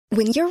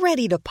When you're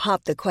ready to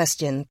pop the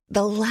question,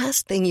 the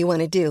last thing you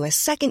want to do is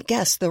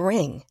second-guess the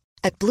ring.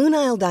 At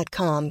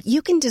BlueNile.com,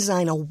 you can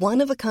design a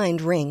one-of-a-kind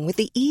ring with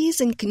the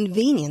ease and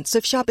convenience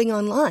of shopping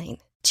online.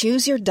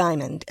 Choose your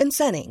diamond and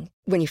setting.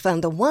 When you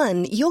find the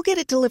one, you'll get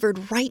it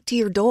delivered right to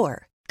your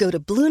door. Go to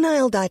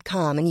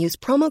BlueNile.com and use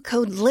promo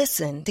code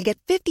LISTEN to get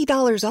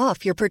 $50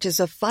 off your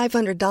purchase of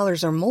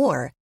 $500 or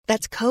more.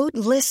 That's code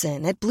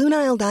LISTEN at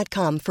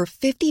BlueNile.com for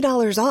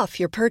 $50 off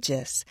your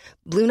purchase.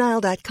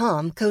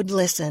 BlueNile.com, code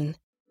LISTEN.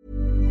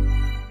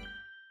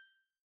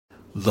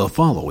 The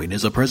following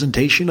is a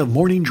presentation of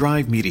Morning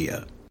Drive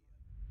Media.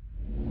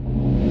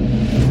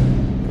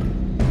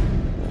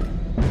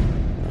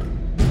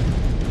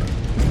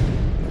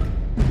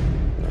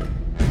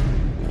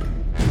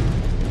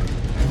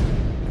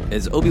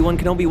 As Obi-Wan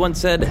Kenobi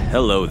once said,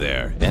 hello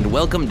there, and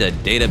welcome to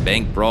Data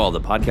Bank Brawl, the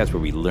podcast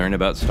where we learn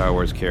about Star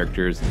Wars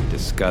characters,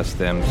 discuss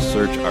them,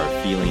 search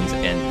our feelings,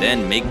 and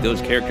then make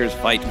those characters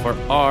fight for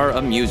our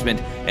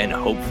amusement, and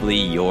hopefully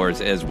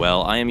yours as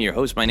well. I am your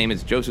host. My name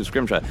is Joseph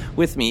Scrimshaw.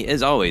 With me,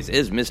 as always,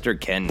 is Mr.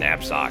 Ken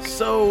Knapsack.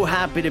 So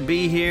happy to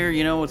be here.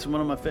 You know, it's one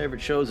of my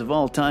favorite shows of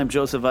all time,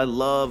 Joseph. I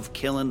love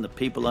killing the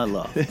people I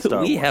love.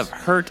 Star We Wars. have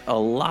hurt a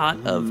lot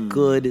of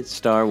good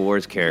Star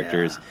Wars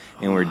characters,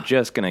 and we're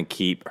just going to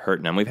keep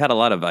hurting them. We've had a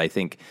lot of, I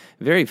think,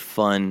 very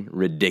fun,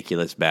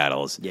 ridiculous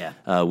battles.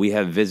 Yeah. We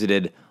have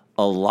visited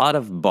a lot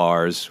of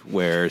bars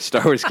where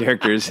Star Wars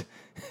characters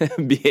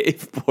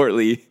behave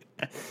poorly.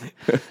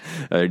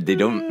 They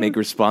don't make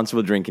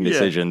responsible drinking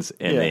decisions,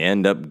 and they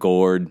end up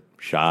gored,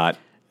 shot.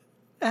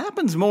 It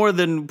happens more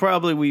than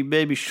probably we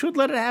maybe should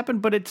let it happen,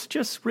 but it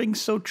just rings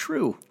so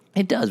true.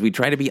 It does. We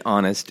try to be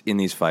honest in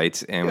these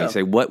fights, and we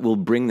say what will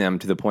bring them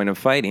to the point of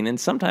fighting, and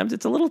sometimes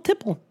it's a little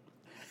tipple,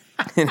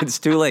 and it's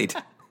too late.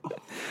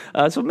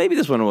 So maybe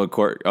this one will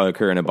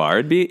occur in a bar.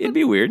 It'd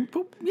be weird.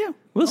 Yeah,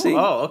 we'll see.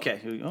 Oh, okay.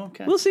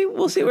 We'll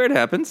see where it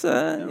happens.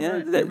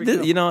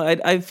 You know,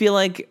 I feel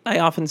like I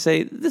often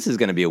say this is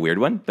going to be a weird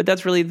one, but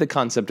that's really the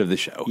concept of the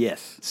show.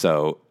 Yes.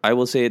 So I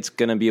will say it's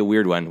going to be a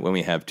weird one when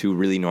we have two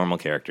really normal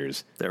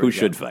characters who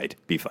should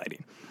be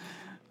fighting.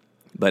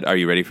 But are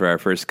you ready for our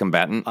first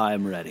combatant?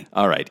 I'm ready.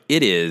 All right.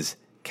 It is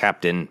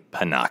Captain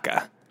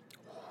Panaka.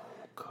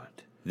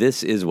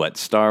 This is what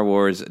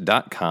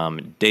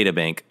StarWars.com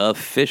databank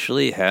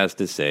officially has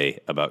to say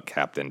about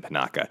Captain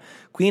Panaka.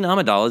 Queen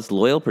Amidala's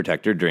loyal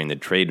protector during the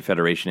Trade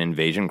Federation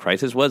invasion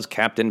crisis was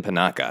Captain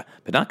Panaka.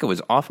 Panaka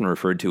was often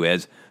referred to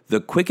as the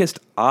quickest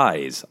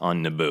eyes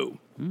on Naboo.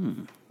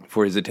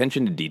 For his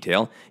attention to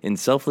detail and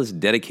selfless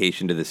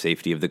dedication to the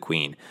safety of the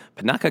Queen,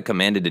 Panaka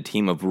commanded a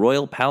team of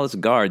Royal Palace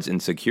guards and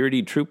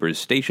security troopers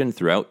stationed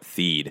throughout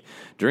Theed.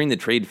 During the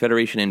Trade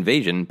Federation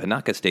invasion,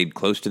 Panaka stayed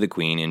close to the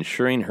Queen,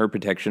 ensuring her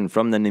protection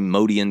from the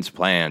Neimoidians'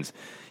 plans.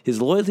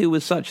 His loyalty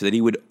was such that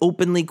he would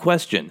openly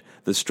question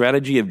the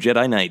strategy of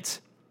Jedi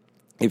Knights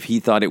if he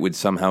thought it would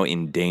somehow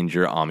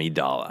endanger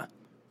Amidala.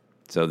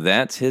 So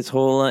that's his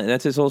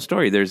whole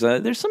story. There's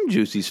some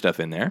juicy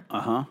stuff in there.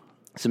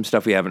 Some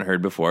stuff we haven't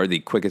heard before.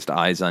 The quickest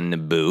eyes on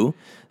Naboo.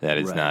 That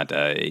is not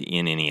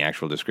in any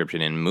actual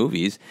description in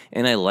movies.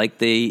 And I like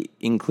they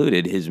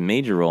included his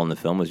major role in the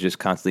film was just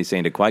constantly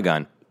saying to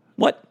Qui-Gon,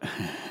 "What?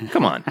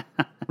 Come on.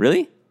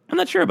 Really? I'm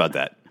not sure about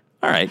that."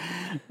 All right.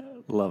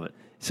 Love it.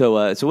 So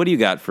what do you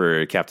got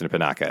for Captain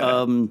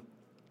Panaka?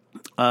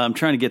 I'm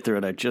trying to get through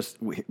it. I just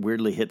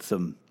weirdly hit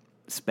some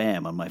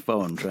spam on my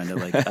phone trying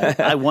to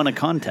I won a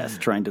contest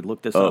trying to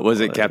look this up.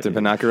 Was it Captain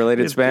Panaka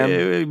related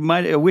spam?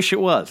 I wish it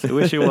was.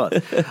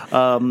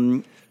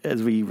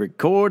 As we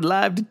record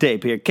live to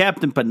tape here,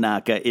 Captain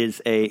Panaka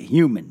is a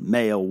human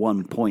male,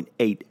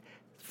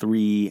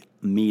 1.83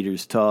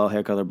 meters tall,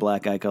 hair color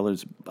black, eye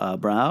colors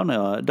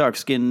brown, dark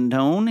skin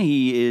tone.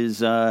 He is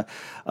has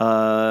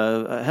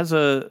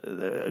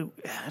a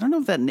I don't know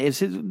if that is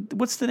his,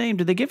 what's the name?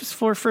 Did they give his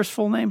first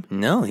full name?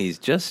 No, he's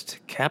just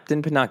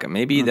Captain Panaka.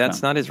 Maybe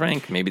that's not his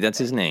rank. Maybe that's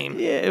his name.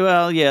 Yeah,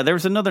 well, yeah. There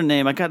was another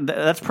name.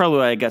 That's probably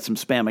why I got some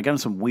spam. I got on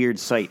some weird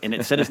site, and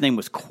it said his name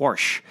was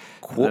Quarsh.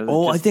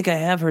 I think I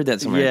have heard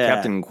that somewhere. Yeah.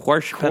 Captain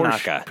Quarsh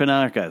Panaka.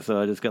 Panaka.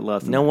 So I just got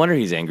lost. No wonder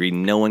he's angry.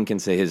 No one can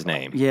say his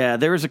name. Yeah,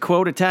 there is a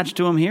quote attached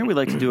to him here. We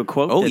like to do a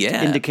quote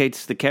that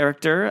indicates the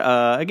character.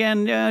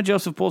 Again,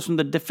 Joseph pulls from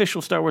the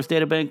official Star Wars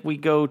databank. We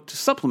go to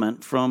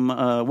supplement from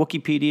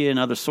Wikipedia and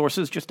other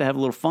sources just to have a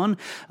little fun.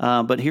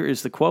 But here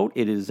is the quote.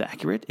 It is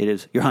accurate. It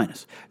is, Your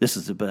Highness, this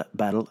is a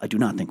battle I do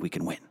not think we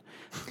can win.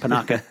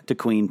 Panaka to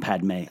Queen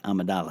Padme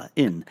Amidala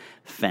in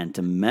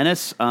Phantom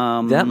Menace.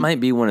 That might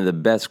be one of the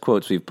best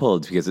quotes we've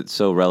pulled because it's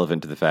so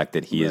relevant to the fact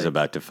that he is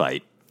about to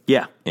fight.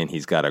 Yeah. And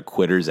he's got a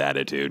quitter's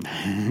attitude.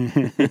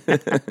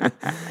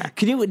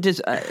 Can you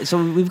just,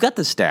 so we've got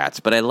the stats,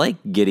 but I like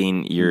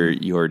getting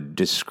your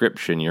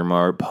description, your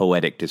more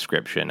poetic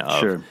description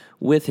of,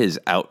 with his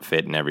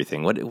outfit and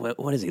everything. What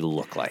does he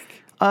look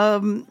like?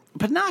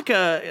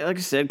 Panaka, like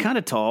I said, kind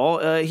of tall.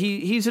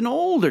 He's an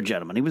older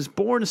gentleman. He was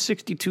born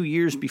 62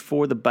 years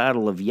before the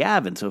Battle of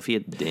Yavin. So if he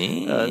had,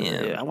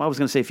 I was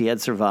going to say if he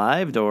had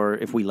survived, or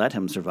if we let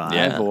him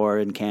survive, or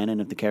in canon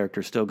if the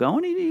character's still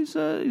going, he's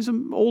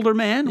an older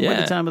man by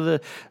the time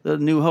of the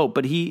New Hope.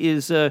 But he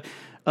is a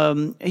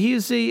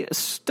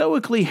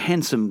stoically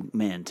handsome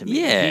man to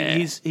me. Yeah.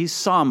 He's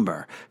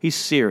somber. He's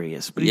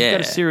serious, but he's got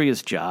a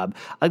serious job.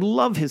 I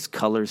love his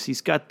colors.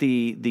 He's got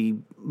the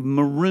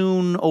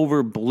maroon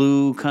over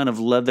blue kind of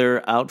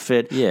leather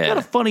outfit. Yeah. Got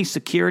a funny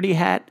security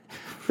hat.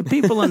 The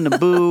people in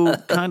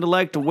Naboo kind of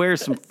like to wear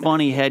some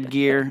funny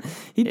headgear.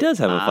 He does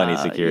have a funny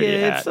security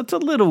hat. It's a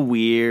little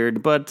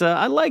weird, but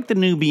I like the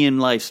Nubian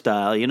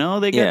lifestyle, you know?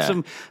 They got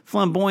some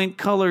flamboyant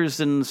colors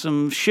and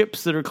some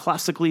ships that are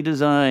classically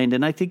designed,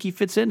 and I think he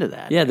fits into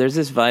that. Yeah, there's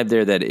this vibe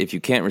there that if you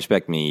can't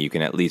respect me, you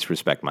can at least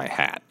respect my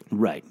hat.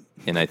 Right.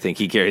 And I think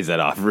he carries that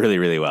off really,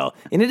 really well.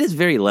 And it is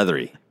very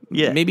leathery.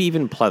 Yeah. Maybe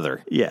even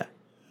pleather. Yeah.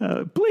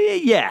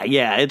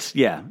 It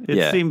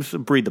seems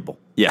breathable.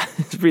 Yeah,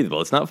 it's breathable.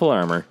 It's not full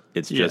armor.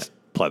 It's just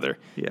pleather.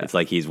 Yeah. It's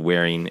like he's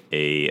wearing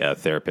a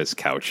therapist's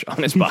couch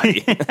on his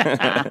body.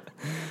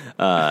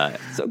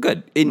 So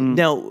good.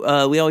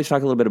 Now, we always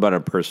talk a little bit about our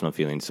personal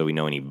feelings so we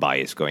know any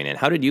bias going in.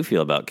 How did you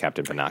feel about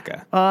Captain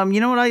Panaka? You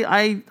know what?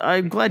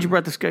 I'm glad you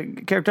brought this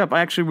character up.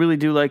 I actually really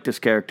do like this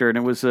character, and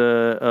it was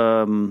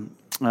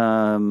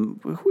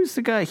who's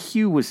the guy?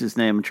 Hugh was his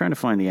name. I'm trying to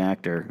find the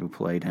actor who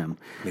played him.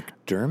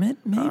 McDermott,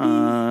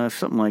 maybe?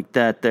 Something like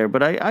that there.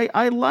 But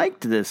I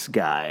liked this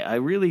guy. I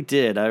really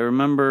did. I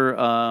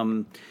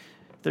remember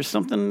there's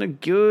something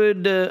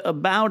good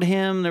about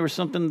him. There was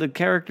something the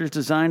character's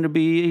designed to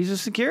be. He's a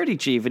security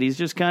chief, and he's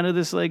just kind of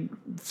this like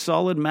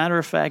solid,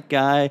 matter-of-fact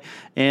guy.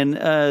 And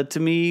to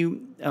me,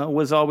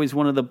 was always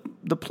one of the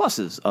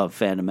pluses of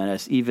Phantom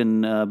Menace,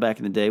 even back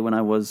in the day when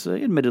I was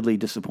admittedly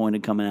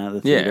disappointed coming out of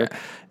the theater,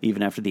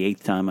 even after the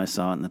 8th time I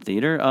saw it in the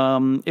theater.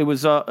 It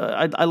was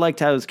I liked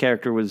how his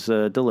character was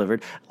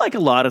delivered. Like a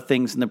lot of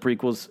things in the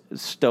prequels,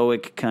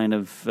 stoic kind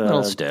of...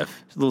 a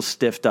little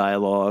stiff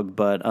dialogue,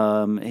 but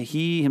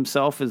he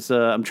himself is...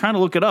 I'm trying to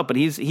look it up, but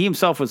he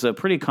himself was a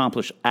pretty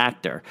accomplished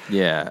actor.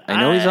 Yeah, I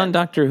know he's on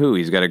Doctor Who.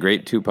 He's got a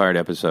great 2-part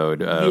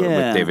episode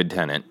with David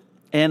Tennant.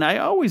 And I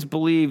always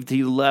believed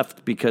he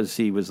left because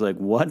he was like,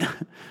 what?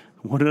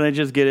 What did I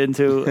just get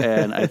into?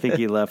 And I think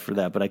he left for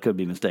that, but I could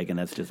be mistaken.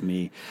 That's just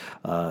me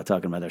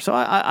talking about there. So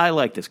I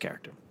like this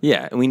character.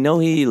 Yeah, and we know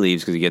he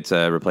leaves because he gets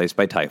replaced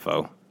by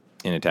Typho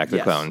in Attack of the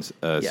Clones.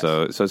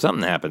 So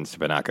something happens to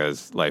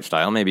Panaka's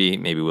lifestyle.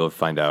 Maybe we'll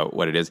find out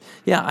what it is.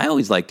 Yeah, I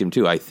always liked him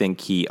too. I think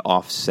he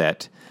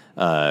offset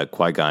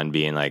Qui-Gon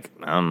being like,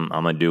 I'm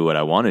going to do what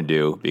I want to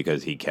do,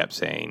 because he kept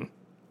saying...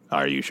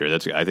 Are you sure? I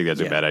think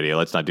that's a bad idea.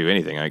 Let's not do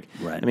anything.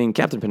 Right. I mean,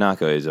 Captain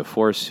Panaka is a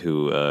force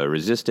who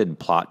resisted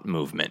plot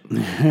movement.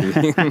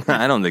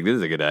 I don't think this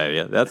is a good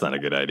idea. That's not a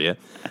good idea.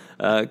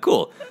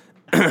 Cool.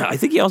 I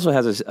think he also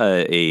has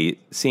a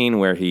scene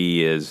where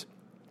he is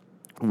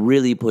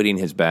really putting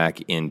his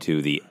back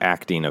into the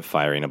acting of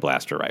firing a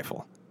blaster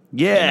rifle.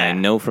 Yeah. And I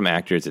know from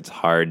actors it's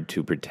hard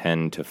to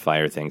pretend to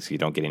fire things so you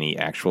don't get any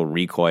actual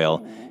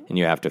recoil, and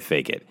you have to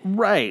fake it.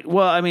 Right.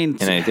 Well, I mean...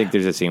 And I think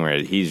there's a scene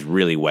where he's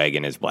really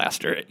wagging his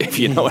blaster, if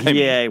you know what I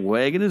mean. Yeah,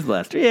 wagging his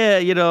blaster.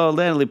 Yeah,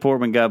 Natalie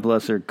Portman, God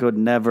bless her, could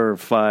never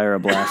fire a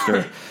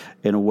blaster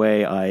in a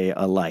way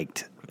I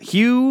liked.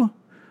 Hugh...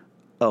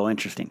 Oh,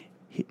 interesting.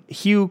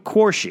 Hugh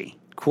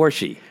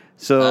Quarshie.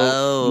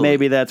 So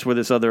maybe that's where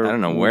this other... I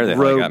don't know where the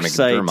hell I got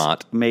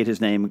McDermott. Made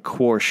his name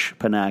Quarsh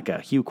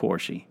Panaka. Hugh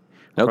Quarshie.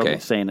 Probably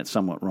saying it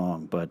somewhat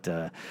wrong, but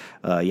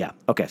yeah.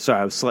 Okay, sorry,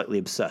 I was slightly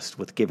obsessed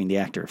with giving the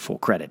actor full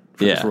credit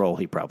for this role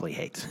he probably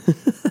hates.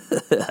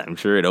 I'm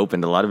sure it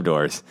opened a lot of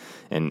doors,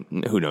 and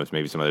who knows,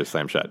 maybe some others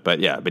slammed shut.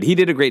 But yeah, but he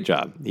did a great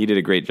job.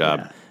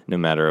 No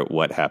matter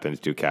what happens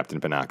to Captain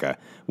Panaka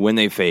when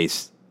they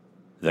face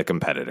the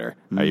competitor.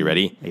 Are you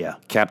ready? Yeah.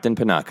 Captain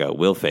Panaka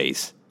will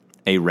face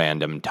a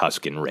random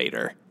Tusken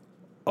Raider.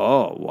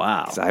 Oh,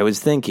 wow. 'Cause I was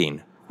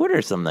thinking... What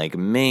are some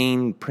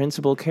main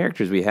principal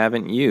characters we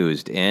haven't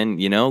used? And,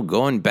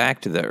 going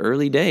back to the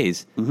early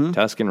days,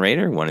 Tusken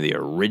Raider, one of the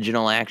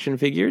original action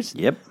figures.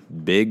 Yep.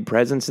 Big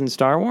presence in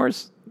Star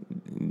Wars.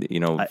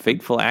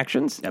 Fateful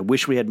actions. I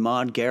wish we had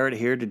Maude Garrett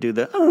here to do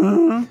the...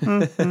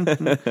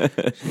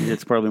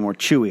 It's probably more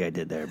Chewy I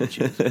did there, but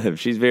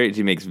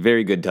she makes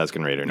very good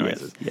Tusken Raider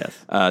noises.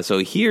 Yes. So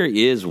here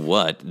is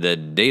what the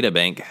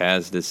databank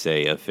has to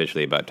say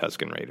officially about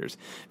Tusken Raiders.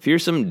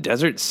 Fearsome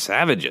desert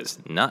savages,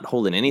 not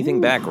holding anything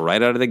back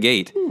right out of the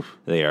gate.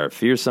 They are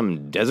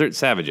fearsome desert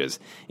savages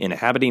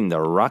inhabiting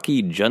the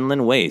rocky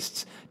Junlin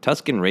wastes.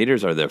 Tusken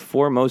Raiders are the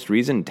foremost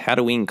reason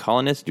Tatooine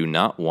colonists do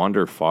not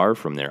wander far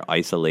from their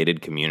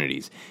isolated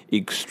communities.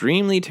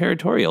 Extremely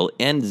territorial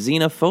and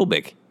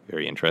xenophobic.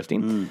 Very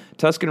interesting.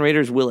 Tusken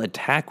Raiders will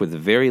attack with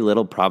very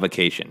little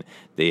provocation.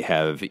 They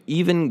have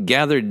even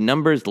gathered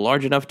numbers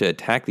large enough to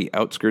attack the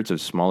outskirts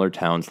of smaller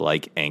towns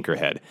like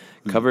Anchorhead.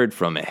 Covered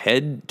from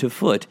head to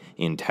foot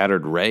in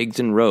tattered rags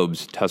and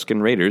robes,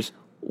 Tusken Raiders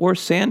or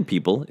Sand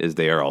People, as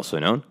they are also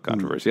known,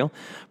 controversial,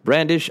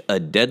 brandish a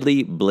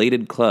deadly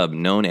bladed club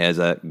known as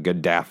a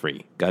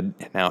Gaddafi.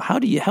 Now, how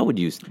would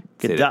you say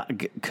that?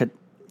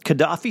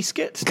 Gaddafi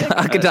stick?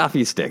 A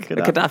Gaddafi stick. A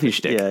Gaddafi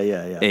stick.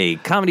 Yeah. A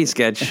comedy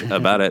sketch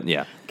about it.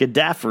 Yeah.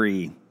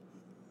 Gaddafi.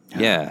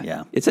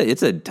 Yeah. It's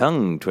a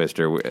tongue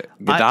twister.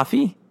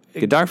 Gaddafi?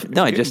 Gaddafi?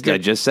 No, I just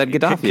said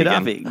Gaddafi.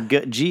 Gaddafi.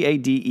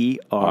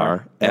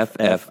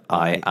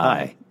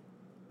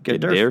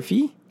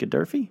 Gaddafi.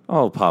 Gaddafi?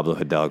 Oh, Pablo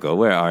Hidalgo,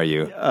 where are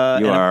you? You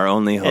are our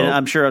only hope. And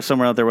I'm sure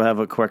somewhere out there will have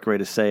a correct way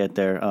to say it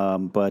there.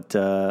 But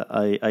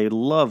I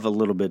love a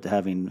little bit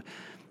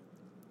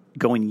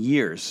going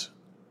years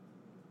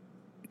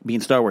being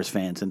Star Wars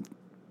fans and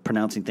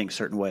pronouncing things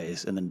certain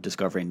ways and then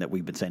discovering that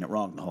we've been saying it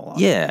wrong the whole time.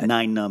 Yeah.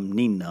 Nine-num,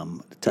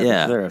 neen-num.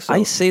 Yeah. So.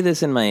 I say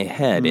this in my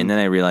head, and then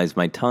I realize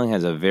my tongue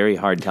has a very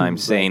hard time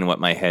saying what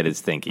my head is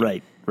thinking.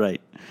 Right.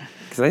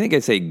 Because I think I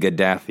say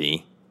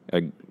Gaddafi.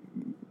 I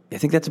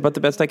think that's about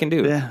the best I can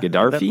do. Yeah,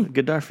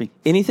 Gaddafi?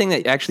 Anything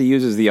that actually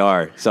uses the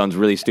R sounds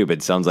really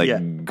stupid. Sounds like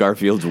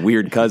Garfield's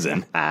weird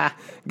cousin.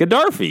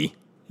 Gaddafi,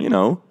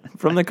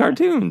 from the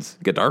cartoons.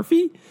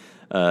 Gaddafi?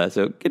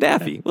 So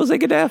Gaddafi. We'll say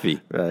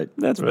Gaddafi. Right.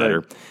 That's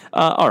better.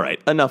 All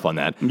right. Enough on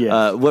that.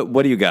 Yes.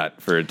 What do you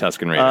got for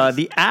Tusken Raiders?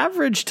 The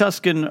average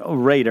Tusken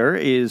Raider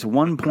is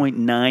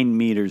 1.9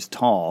 meters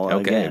tall.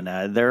 Okay.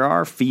 Again, there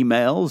are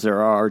females.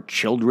 There are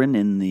children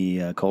in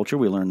the culture.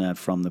 We learned that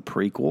from the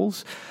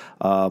prequels.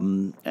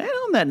 And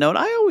on that note,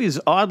 I always,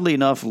 oddly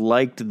enough,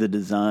 liked the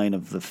design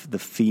of the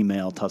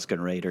female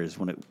Tusken Raiders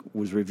when it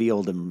was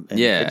revealed, and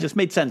it just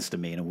made sense to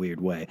me in a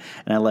weird way.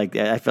 And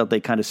I felt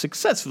they kind of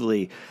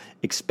successfully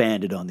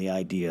expanded on the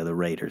idea of the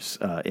Raiders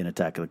in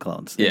Attack of the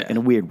Clones in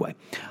a weird way.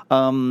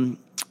 None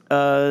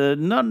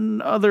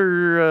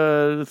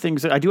other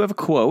things. I do have a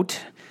quote.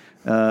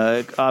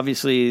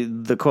 Obviously,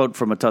 the quote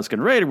from a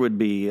Tusken Raider would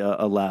be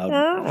a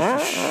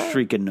loud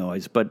shrieking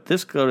noise, but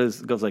this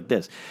quote goes like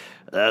this.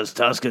 Those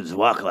Tuskens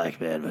walk like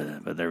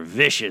men, but they're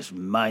vicious,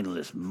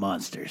 mindless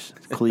monsters.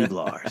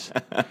 Klieg-Lars.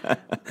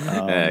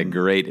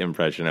 Great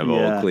impression of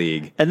old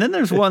Klieg. And then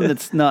there's one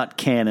that's not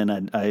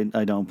canon,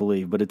 I don't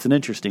believe, but it's an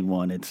interesting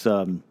one. It's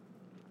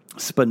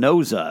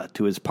Spinoza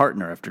to his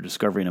partner after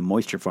discovering a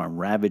moisture farm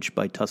ravaged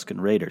by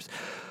Tusken Raiders.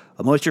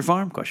 A moisture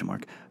farm? ?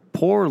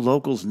 Poor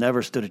locals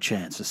never stood a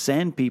chance. The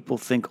Sand People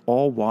think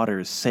all water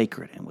is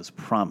sacred and was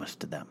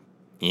promised to them.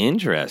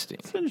 Interesting.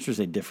 It's an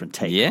interesting different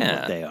take on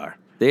what they are.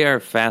 They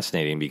are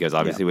fascinating because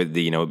obviously with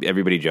the,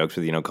 everybody jokes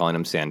with, calling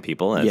them Sand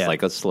People, and it's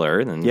like a slur,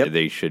 and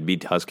they should be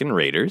Tusken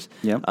Raiders.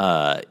 Yep.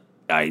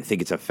 I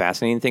think it's a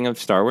fascinating thing of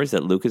Star Wars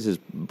that Lucas is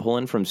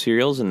pulling from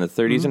serials in the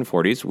 30s and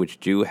 40s, which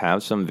do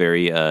have some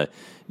very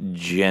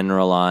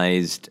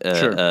generalized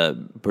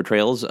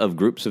portrayals of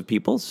groups of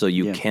people. So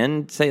you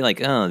can say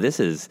like, oh,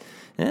 this is,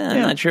 I'm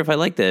not sure if I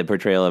like the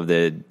portrayal of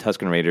the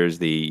Tusken Raiders,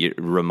 the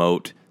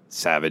remote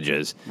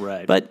savages.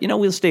 Right. But,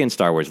 we'll stay in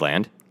Star Wars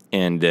land.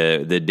 And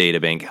the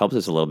databank helps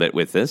us a little bit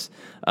with this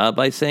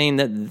by saying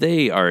that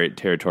they are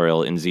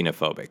territorial and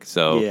xenophobic.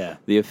 So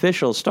the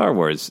official Star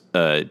Wars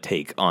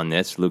take on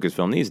this,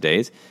 Lucasfilm these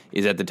days,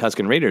 is that the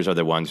Tusken Raiders are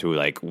the ones who,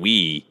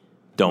 we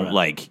don't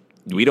like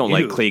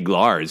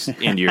Klieg-Lars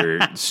in your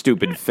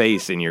stupid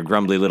face and your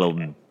grumbly little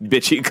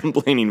bitchy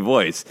complaining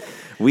voice.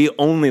 We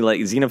only like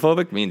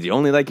xenophobic means you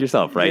only like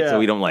yourself, right? So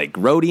we don't like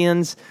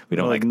Rodians, we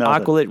don't like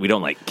Akwalit, we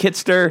don't like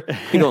Kitster,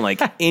 we don't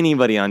like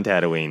anybody on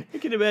Tatooine. You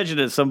can imagine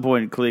at some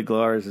point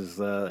Klieg-Lars is,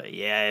 you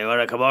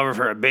want to come over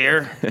for a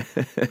beer?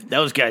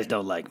 Those guys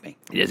don't like me.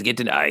 Just get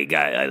to know,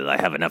 I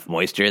have enough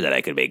moisture that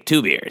I could make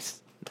 2 beers.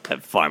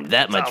 I've farmed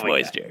that much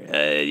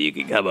moisture. You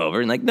can come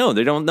over. And no,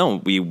 they don't know.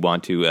 We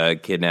want to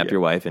kidnap your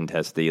wife and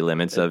test the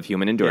limits of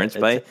human endurance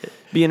by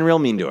being real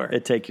mean to her.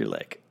 And take your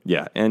leg.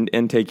 Yeah,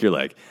 and take your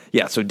leg.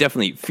 Yeah, so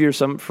definitely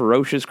fearsome,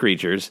 ferocious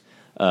creatures.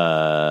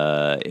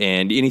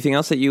 And anything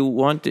else that you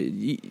want?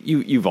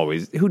 You've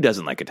always, who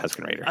doesn't like a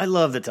Tusken Raider? I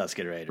love the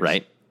Tusken Raiders.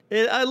 Right?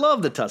 I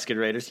love the Tusken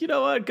Raiders. You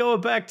know what?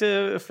 Going back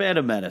to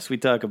Phantom Menace, we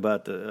talk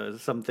about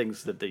some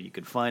things that you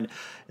could find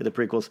in the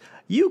prequels.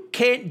 You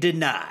can't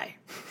deny.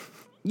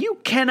 You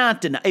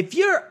cannot deny. If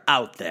you're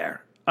out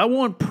there, I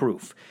want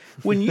proof.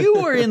 When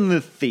you were in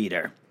the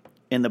theater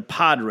and the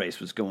pod race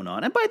was going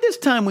on, and by this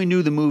time we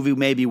knew the movie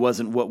maybe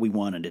wasn't what we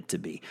wanted it to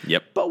be.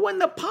 Yep. But when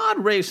the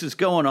pod race is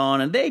going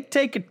on and they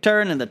take a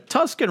turn and the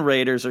Tusken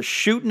Raiders are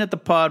shooting at the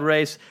pod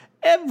race,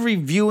 every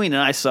viewing,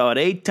 and I saw it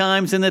 8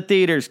 times in the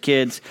theaters,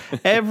 kids,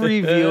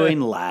 every viewing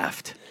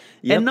laughed.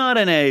 Yep. And not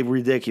in a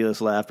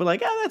ridiculous laugh,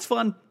 but that's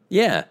fun.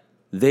 Yeah.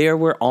 They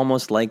were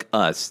almost like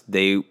us.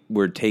 They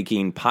were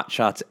taking pot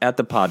shots at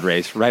the pod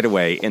race right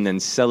away and then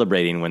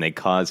celebrating when they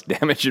caused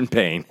damage and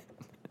pain.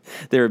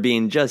 They were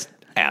being just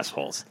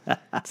assholes.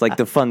 It's like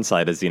the fun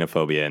side of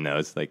xenophobia in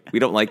those. We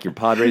don't like your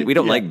pod race. We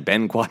don't like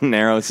Ben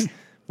Quadinaros.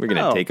 We're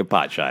going to take a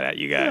pot shot at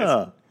you guys.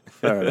 Oh,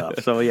 fair enough.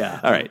 So, yeah.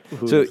 All right.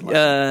 So,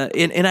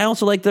 and I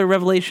also like the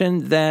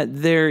revelation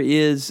that there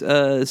is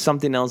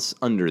something else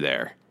under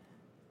there.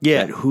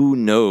 Yeah. That who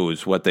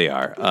knows what they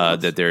are.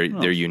 That they're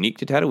unique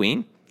to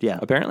Tatooine.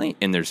 apparently.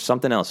 And there's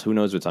something else. Who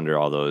knows what's under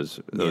all those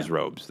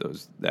robes,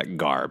 that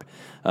garb.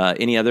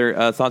 Any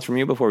other thoughts from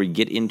you before we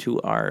get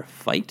into our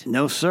fight?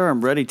 No, sir.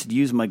 I'm ready to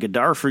use my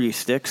Gaddafi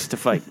sticks to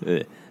fight.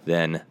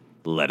 Then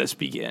let us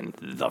begin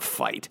the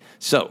fight.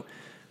 So,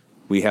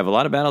 we have a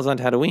lot of battles on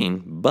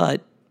Tatooine,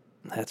 but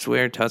that's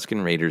where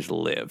Tusken Raiders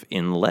live,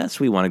 unless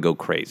we want to go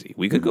crazy.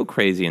 We could go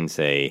crazy and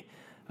say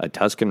a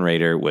Tusken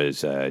Raider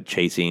was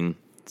being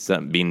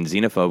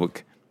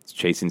xenophobic,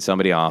 chasing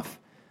somebody off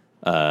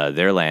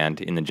their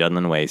land in the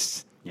Jundland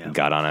Wastes,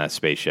 got on a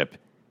spaceship,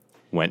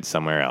 went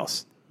somewhere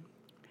else.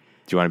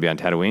 Do you want to be on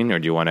Tatooine, or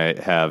do you want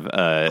to have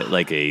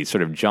like a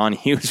sort of John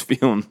Hughes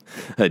film,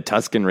 a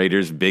Tusken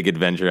Raiders big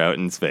adventure out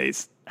in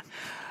space?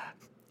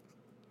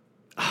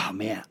 Oh,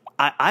 man.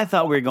 I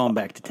thought we were going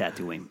back to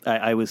Tatooine.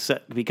 I was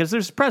because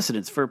there's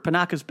precedence for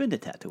Panaka's been to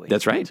Tatooine.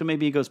 That's right. So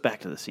maybe he goes back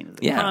to the scene of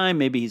the crime.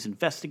 Maybe he's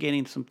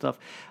investigating some stuff.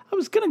 I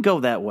was going to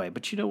go that way,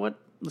 but you know what?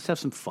 Let's have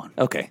some fun.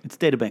 Okay. It's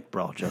Databank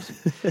Brawl,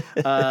 Joseph.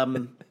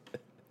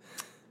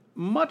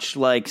 Much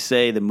like,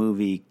 say, the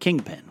movie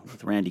Kingpin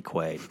with Randy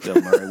Quaid, Bill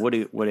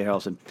Murray, Woody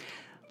Harrelson.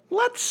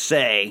 Let's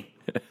say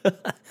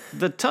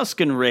the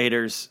Tusken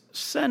Raiders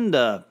send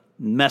a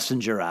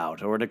messenger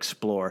out or an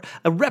explorer,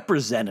 a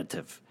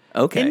representative.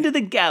 Into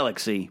the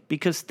galaxy,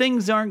 because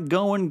things aren't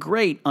going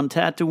great on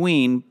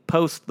Tatooine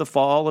post the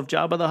fall of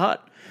Jabba the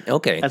Hutt.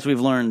 Okay. As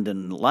we've learned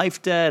in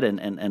Life Dead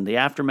and the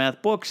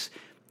Aftermath books,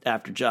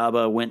 after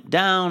Jabba went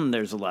down,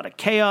 there's a lot of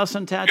chaos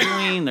on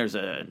Tatooine. There's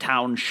a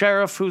town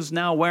sheriff who's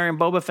now wearing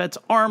Boba Fett's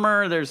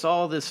armor. There's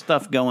all this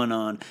stuff going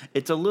on.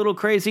 It's a little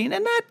crazy, and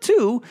that,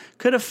 too,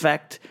 could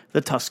affect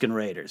the Tusken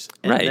Raiders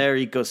and their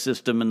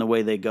ecosystem and the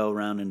way they go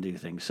around and do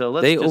things. So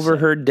they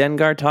overheard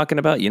Dengar talking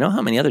about, you know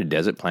how many other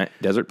desert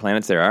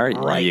planets there are?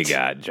 Right. You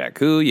got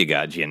Jakku, you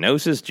got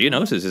Geonosis.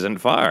 Geonosis isn't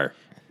far.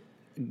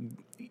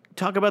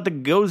 Talk about the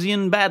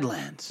Gosian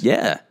Badlands.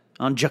 Yeah.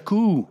 On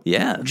Jakku.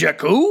 Yeah.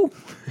 Jakku?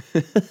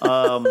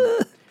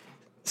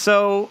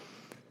 So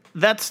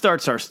that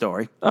starts our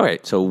story. All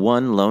right. So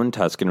one lone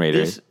Tusken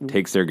Raider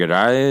takes their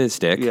Gadara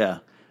stick. Yeah.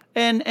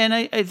 And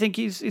I think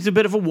he's a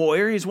bit of a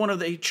warrior. He's one of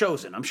the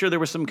chosen. I'm sure there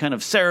were some kind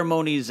of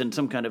ceremonies and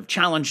some kind of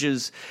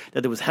challenges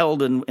that was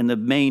held in the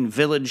main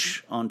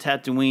village on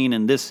Tatooine,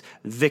 and this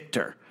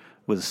victor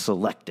was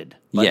selected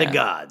by the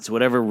gods,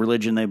 whatever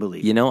religion they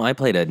believe. You know, I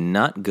played a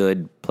not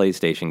good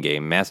PlayStation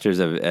game, Masters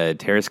of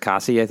Terras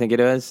Kasi, I think it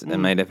was. I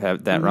might have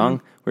had that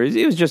wrong. Where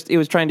it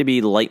was trying to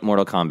be light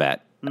Mortal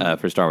Kombat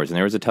for Star Wars, and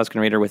there was a Tusken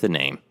Raider with a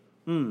name.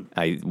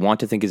 I want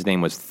to think his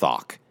name was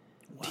Thok,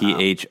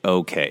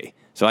 Thok.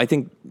 So I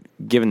think,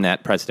 given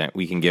that precedent,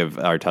 we can give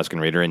our Tusken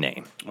Raider a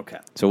name. Okay.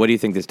 So what do you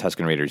think this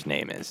Tusken Raider's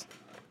name is?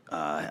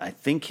 I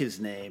think his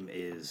name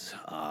is.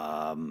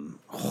 I'm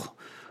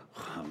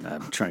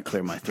trying to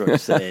clear my throat to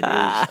say it.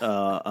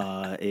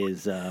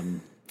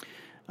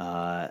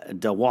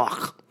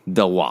 Dawak.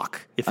 Dawak.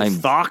 If it's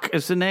Thok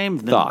is the name,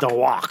 then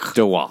Dawak.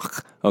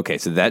 Dawak. Okay,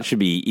 so that should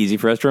be easy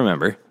for us to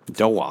remember.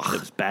 Dawak. It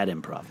was bad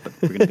improv, but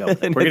we're going to go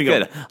with it. We're going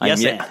to go. I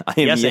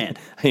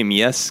am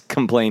yes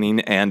complaining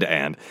and.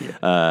 Dawak.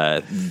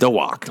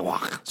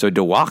 So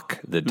Dawak,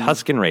 the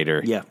Tusken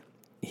Raider,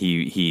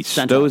 he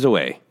stows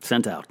away.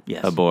 Sent out,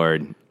 yes.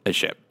 Aboard a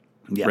ship.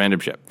 Yep. Random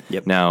ship.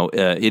 Yep. Now,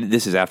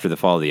 this is after the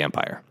fall of the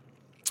Empire.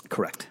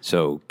 Correct.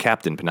 So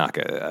Captain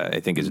Panaka,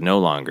 I think, is no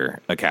longer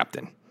a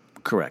captain.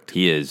 Correct.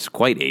 He is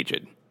quite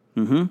aged.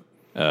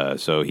 Mm-hmm.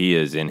 So he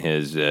is in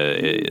his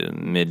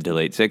mid to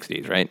late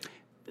 60s, right?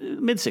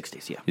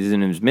 Mid-60s, yeah. He's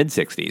in his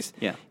mid-60s.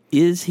 Yeah.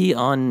 Is he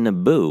on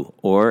Naboo,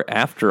 or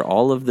after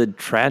all of the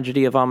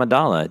tragedy of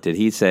Amidala, did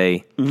he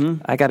say,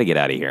 I got to get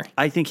out of here?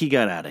 I think he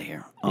got out of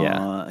here.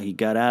 Yeah. He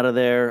got out of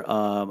there.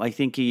 I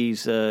think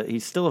he's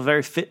still a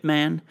very fit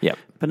man. Yep.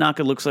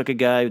 Panaka looks like a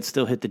guy who'd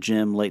still hit the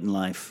gym late in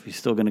life. He's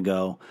still going to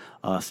go.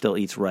 Still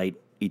eats right.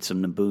 Eat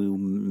some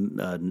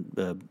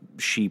Naboo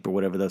sheep or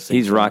whatever those things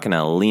He's rocking a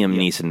Liam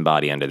Neeson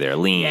body under there.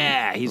 Lean.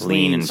 Yeah, he's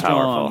lean and strong.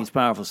 powerful. He's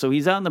powerful. So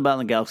he's out in the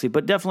Battle of the Galaxy,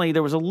 but definitely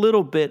there was a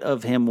little bit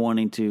of him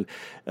wanting to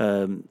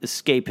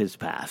escape his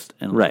past.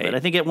 Right. I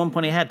think at one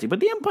point he had to. But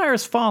the Empire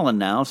has fallen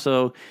now,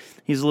 so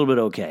he's a little bit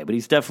okay. But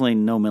he's definitely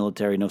no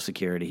military, no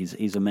security.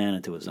 He's a man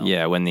unto his own.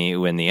 Yeah, when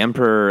the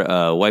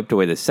Emperor wiped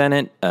away the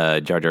Senate,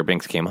 Jar Jar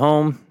Binks came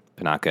home.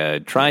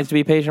 Panaka tries to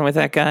be patient with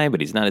that guy,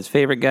 but he's not his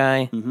favorite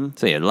guy. Mm-hmm.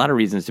 So yeah, a lot of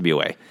reasons to be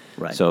away.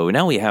 Right. So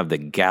now we have the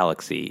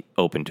galaxy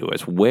open to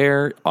us.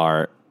 Where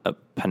are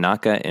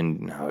Panaka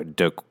and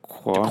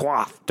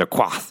Daquath?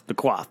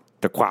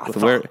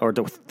 Where or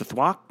the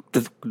Thwak?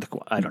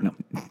 I don't know.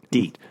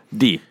 D.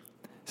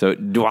 So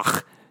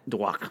Dwak.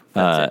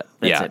 That's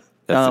it.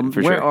 That's it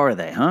for where sure. are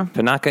they, huh?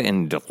 Panaka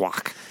and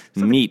Dwak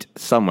meet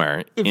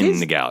somewhere in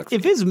the galaxy.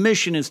 If his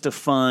mission is to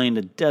find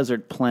a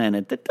desert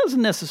planet, that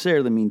doesn't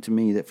necessarily mean to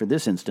me that for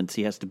this instance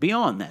he has to be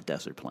on that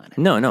desert planet.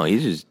 No,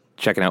 he's just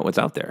checking out what's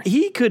out there.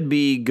 He could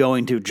be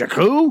going to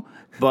Jakku,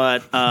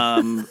 but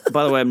by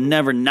the way, I'm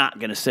never not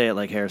going to say it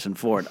like Harrison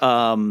Ford.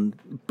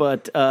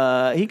 But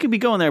he could be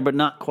going there, but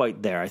not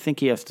quite there. I think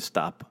he has to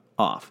stop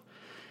off.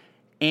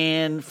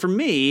 And for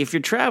me, if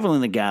you're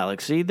traveling the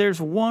galaxy,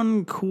 there's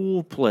one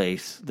cool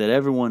place that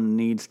everyone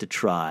needs to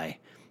try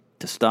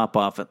to stop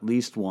off at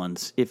least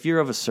once if you're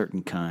of a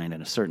certain kind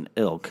and a certain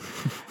ilk.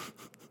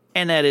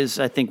 And that is,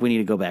 I think we need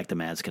to go back to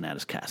Maz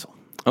Kanata's castle.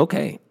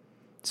 Okay.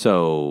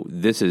 So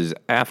this is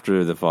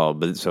after the fall,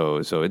 but so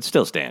it's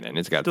still standing.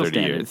 It's got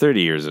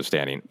 30 years of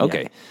standing.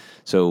 Okay. Yeah.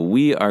 So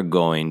we are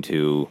going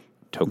to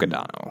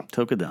Tokadano.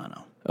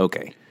 Tokadano.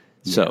 Okay.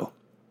 Yeah. So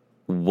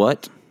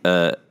what...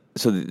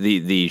 So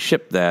the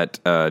ship that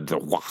the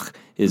Wach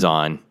is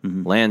on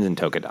lands in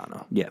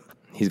Tokadano. Yeah.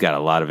 He's got a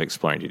lot of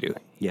exploring to do.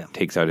 Yeah.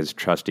 Takes out his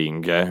trusty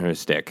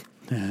stick,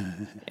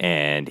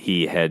 and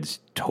he heads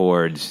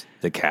towards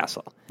the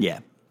castle. Yeah.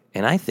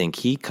 And I think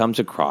he comes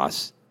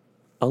across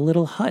a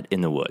little hut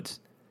in the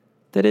woods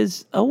that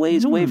is a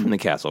ways away from the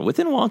castle,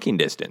 within walking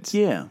distance.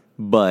 Yeah.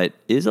 But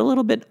is a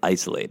little bit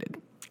isolated.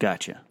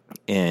 Gotcha.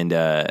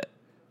 And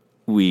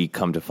we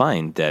come to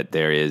find that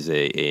there is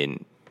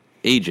an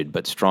aged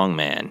but strong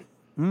man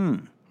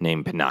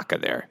named Panaka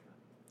there.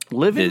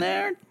 Living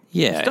there?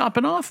 Yeah.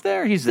 Stopping off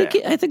there? He's there.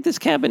 I think this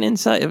cabin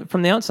inside,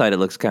 from the outside, it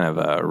looks kind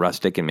of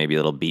rustic and maybe a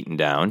little beaten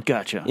down.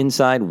 Gotcha.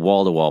 Inside,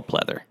 wall-to-wall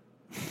pleather.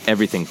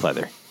 Everything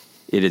pleather.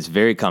 It is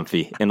very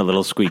comfy and a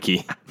little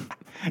squeaky.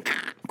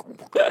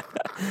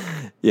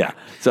 Yeah.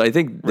 So I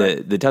think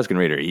the Tusken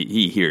Raider,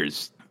 he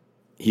hears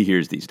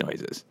these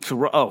noises.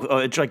 So,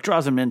 it like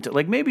draws him into,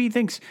 like maybe he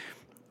thinks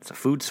it's a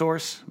food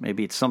source.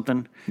 Maybe it's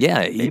something.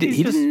 Yeah, he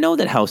didn't know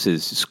that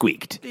houses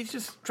squeaked. He's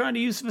just trying to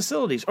use the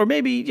facilities. Or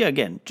maybe,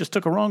 again, just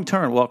took a wrong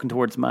turn walking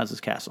towards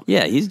Maz's castle.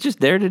 Yeah, he's just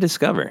there to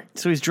discover.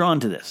 So he's drawn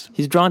to this.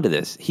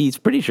 He's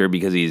pretty sure,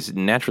 because he's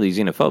naturally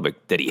xenophobic,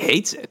 that he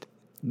hates it.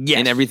 Yes.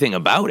 And everything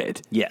about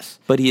it. Yes.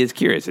 But he is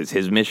curious. It's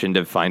his mission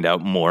to find out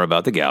more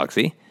about the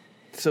galaxy.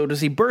 So does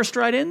he burst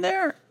right in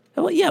there?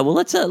 Well, yeah. Well,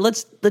 let's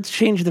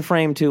change the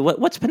frame to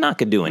what's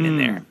Panaka doing in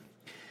there?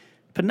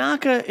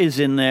 Panaka is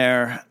in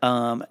there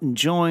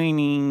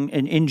enjoying,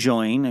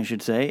 I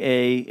should say,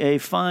 a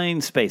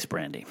fine space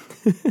brandy.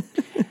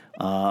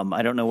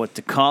 I don't know what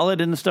to call it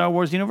in the Star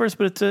Wars universe,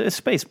 but it's a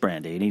space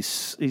brandy, and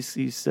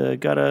he's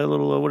got a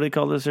little, what do they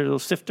call those? Little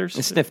sifters?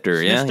 A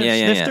snifter, yeah.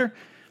 Snifter.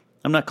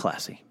 I'm not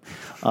classy,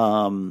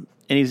 and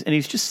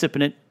he's just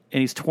sipping it,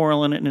 and he's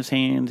twirling it in his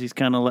hands. He's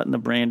kind of letting the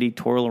brandy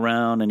twirl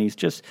around, and he's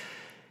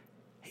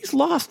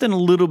lost in a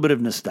little bit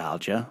of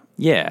nostalgia.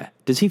 Yeah.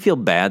 Does he feel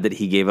bad that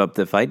he gave up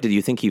the fight? Do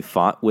you think he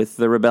fought with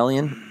the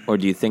rebellion? Or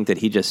do you think that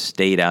he just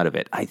stayed out of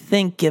it? I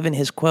think, given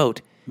his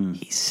quote,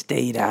 he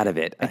stayed out of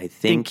it. I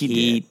think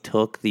he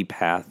took the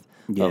path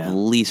of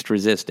least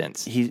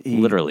resistance. He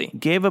literally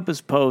gave up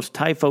his post.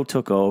 Typho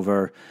took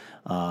over.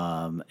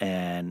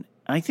 And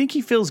I think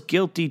he feels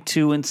guilty,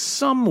 too, in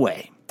some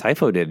way.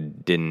 Typho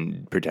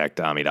didn't protect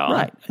Amidala.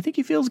 Right. I think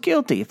he feels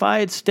guilty. If I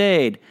had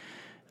stayed...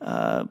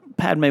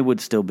 Padme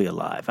would still be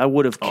alive. I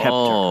would have kept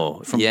her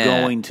from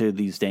going to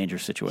these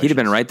dangerous situations. He'd have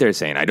been right there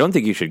saying, I don't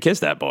think you should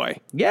kiss that boy.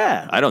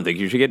 Yeah. I don't think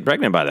you should get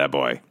pregnant by that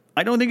boy.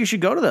 I don't think you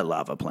should go to that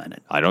lava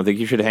planet. I don't think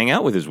you should hang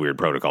out with his weird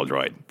protocol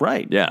droid.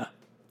 Right. Yeah.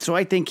 So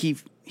I think he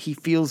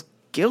feels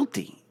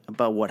guilty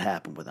about what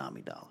happened with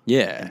Amidala.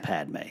 Yeah. And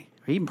Padme.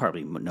 Or even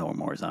probably no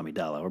more as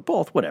Amidala, or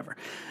both, whatever.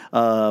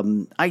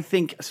 I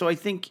think,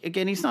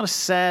 again, he's not a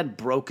sad,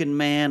 broken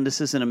man.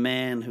 This isn't a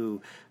man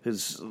who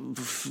has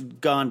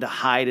gone to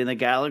hide in the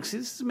galaxy.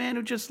 This is a man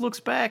who just looks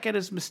back at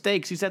his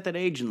mistakes. He's at that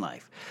age in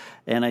life.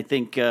 And I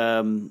think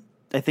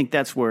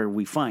that's where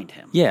we find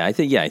him. Yeah, I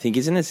think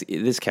he's in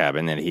this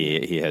cabin that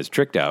he has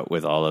tricked out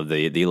with all of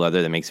the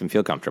leather that makes him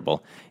feel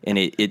comfortable, and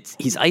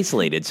he's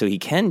isolated, so he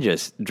can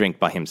just drink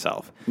by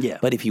himself. Yeah.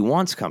 But if he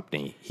wants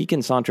company, he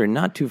can saunter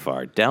not too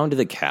far down to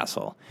the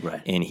castle,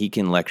 right, and he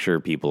can lecture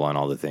people on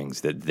all the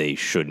things that they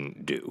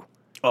shouldn't do.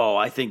 Oh,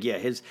 I think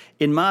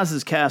in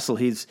Maz's castle,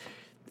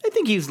 I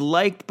think he's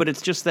liked, but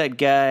it's just that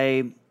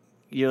guy.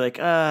 You're like,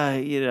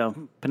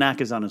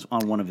 Panaka's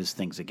on one of his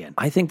things again.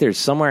 I think there's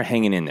somewhere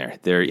hanging in there.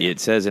 It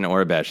says in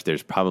Aurebesh,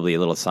 there's probably a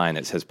little sign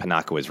that says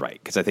Panaka was right.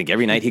 Because I think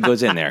every night he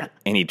goes in there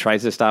and he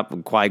tries to stop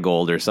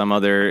Qui-Gold or some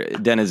other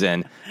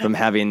denizen from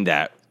having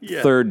that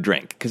third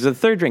drink. Because the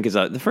third drink is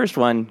the first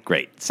one,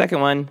 great.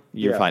 Second one,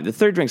 you're fine. The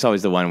third drink's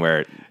always the one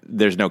where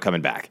there's no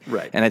coming back.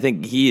 Right. And I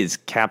think he is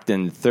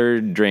Captain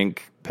Third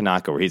Drink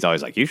Panaka, where he's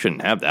always like, you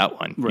shouldn't have that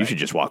one. Right. You should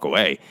just walk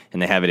away.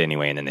 And they have it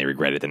anyway, and then they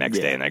regret it the next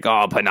day. And like,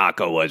 oh,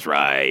 Panaka was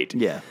right.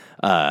 Yeah.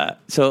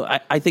 So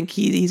I think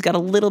he's got a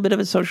little bit of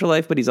a social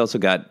life, but he's also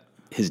got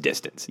his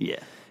distance. Yeah.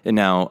 And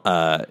now,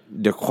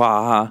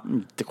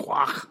 Dequah,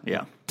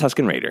 yeah,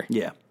 Tusken Raider.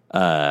 Yeah.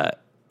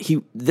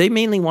 They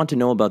mainly want to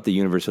know about the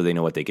universe so they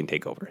know what they can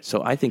take over.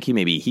 So I think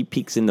he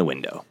peeks in the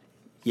window.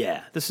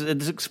 Yeah. This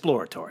is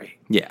exploratory.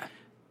 Yeah.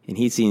 And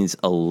he sees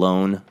a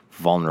lone,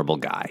 vulnerable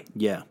guy.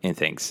 Yeah. And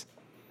thinks,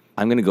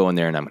 I'm going to go in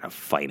there and I'm going to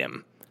fight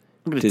him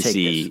to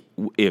see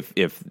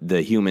if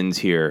the humans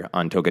here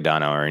on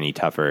Tokadano are any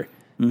tougher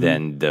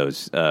than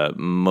those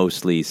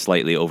mostly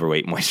slightly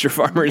overweight moisture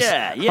farmers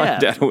on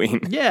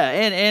Tatooine. Yeah,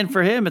 and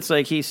for him, it's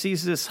like he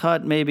sees this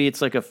hut. Maybe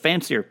it's like a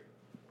fancier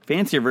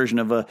fancier version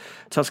of a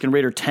Tusken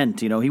Raider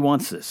tent. You know, he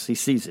wants this. He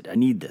sees it. I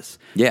need this.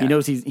 Yeah. He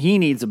knows he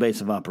needs a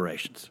base of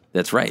operations.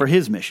 That's right. For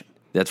his mission.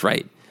 That's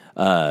right.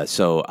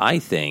 So I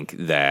think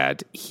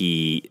that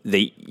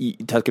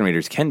Tusken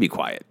Raiders can be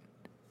quiet.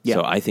 Yeah.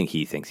 So I think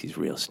he thinks he's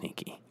real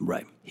sneaky.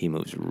 Right. He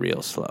moves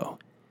real slow.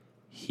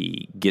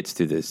 He gets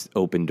through this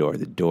open door.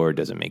 The door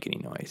doesn't make any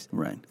noise.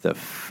 Right. The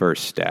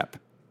first step,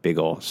 big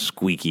old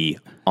squeaky,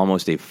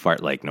 almost a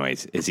fart-like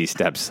noise as he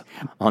steps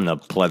on the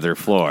pleather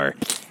floor.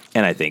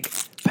 And I think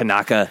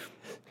Panaka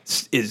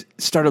is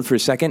startled for a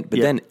second, but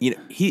then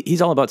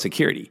he's all about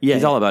security.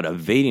 He's all about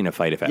evading a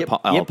fight if at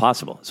all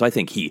possible. So I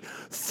think he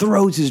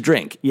throws his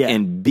drink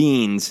and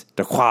beans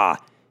Daqua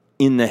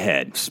in the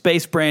head.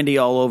 Space brandy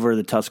all over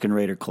the Tusken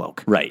Raider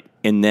cloak. Right.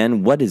 And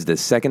then what is the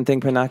second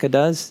thing Panaka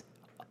does?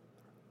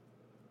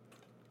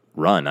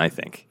 Run, I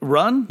think.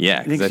 Run?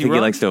 Yeah, because I think he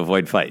likes to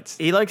avoid fights.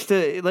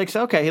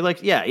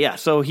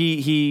 So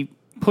he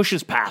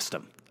pushes past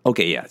him.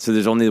 Okay, yeah. So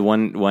there's only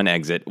one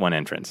exit, one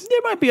entrance.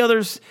 There might be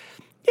others.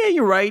 Yeah,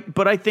 you're right.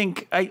 But I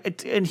think,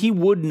 and he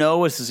would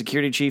know as the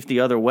security chief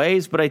the other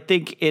ways, but I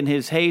think in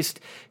his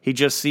haste, he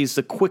just sees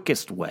the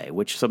quickest way,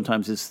 which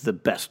sometimes is the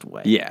best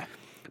way. Yeah.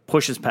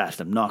 Pushes past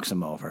him, knocks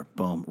him over,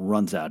 boom,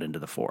 runs out into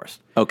the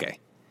forest. Okay.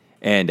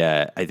 And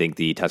I think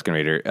the Tusken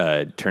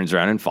Raider turns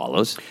around and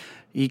follows.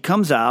 He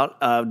comes out,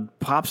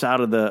 pops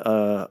out of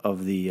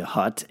the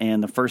hut,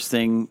 and the first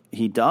thing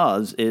he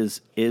does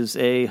is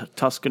a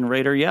Tusken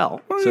Raider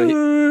yell.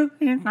 So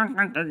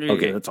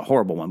okay, that's a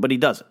horrible one, but he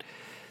does it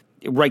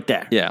right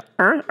there. Yeah.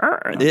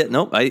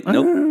 Nope.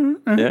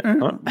 Yeah.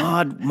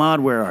 Mod,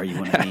 where are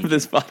you?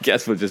 This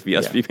podcast would just be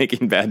us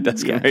making bad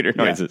Tusken Raider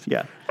noises.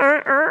 Yeah.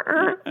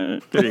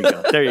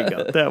 There you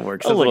go. That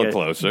works. A little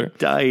closer.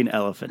 Dying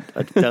elephant,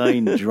 a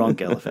dying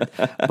drunk elephant.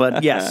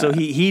 But yeah, so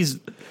he's.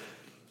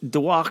 The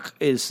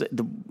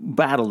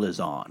battle is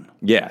on.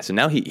 Yeah, so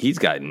now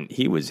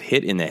he was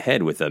hit in the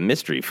head with a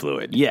mystery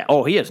fluid. Yeah.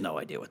 Oh, he has no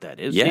idea what that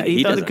is. Yeah,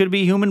 he thought it could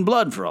be human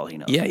blood for all he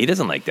knows. Yeah, he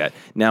doesn't like that.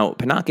 Now,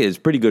 Panaka is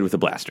pretty good with a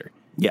blaster.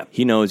 Yeah.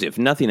 He knows, if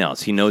nothing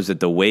else, he knows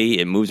that the way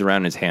it moves around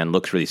in his hand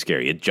looks really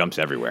scary. It jumps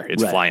everywhere.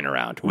 It's flying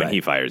around when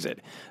he fires it.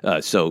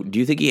 So do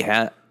you think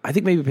I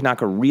think maybe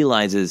Panaka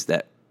realizes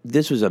that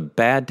this was a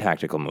bad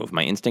tactical move.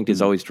 My instinct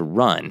is always to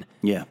run.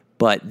 Yeah.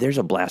 But there's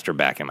a blaster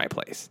back in my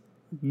place.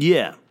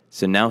 Yeah.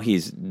 So now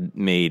he's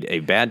made a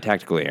bad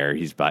tactical error.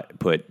 He's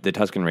put the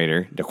Tusken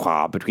Raider,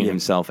 Daqua, between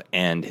himself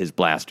and his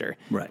blaster.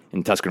 Right.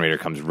 And Tusken Raider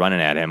comes running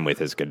at him with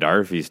his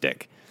Gaddafi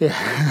stick.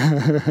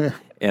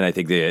 And I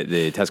think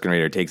the Tusken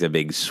Raider takes a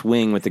big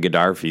swing with the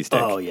Gaddafi stick.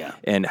 Oh, yeah.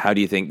 And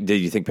do you think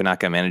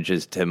Panaka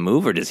manages to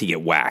move, or does he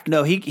get whacked?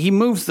 No, he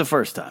moves the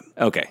first time.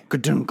 Okay.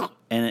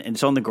 And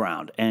it's on the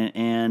ground.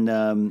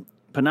 And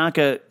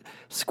Panaka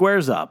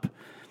squares up.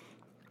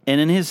 And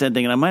in his head,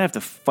 thinking, I might have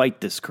to fight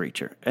this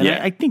creature. And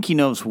I think he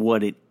knows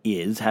what it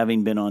is,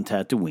 having been on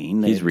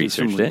Tatooine. He's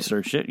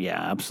researched it.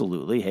 Yeah,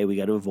 absolutely. Hey, we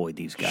got to avoid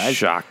these guys.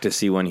 Shocked to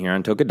see one here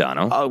on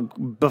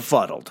Tokadano.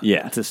 Befuddled,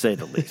 to say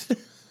the least.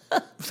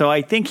 So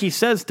I think he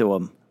says to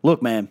him,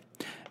 look, man,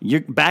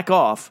 you back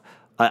off.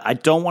 I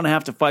don't want to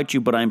have to fight you,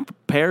 but I'm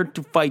prepared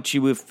to fight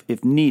you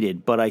if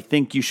needed, but I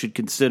think you should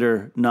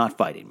consider not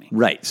fighting me.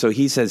 Right. So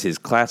he says his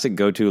classic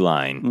go-to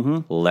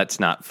line, let's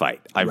not fight.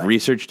 I've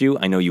researched you.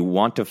 I know you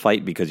want to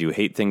fight because you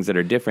hate things that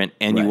are different,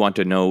 and you want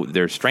to know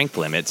their strength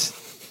limits.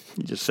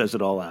 He just says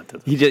it all out to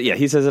them.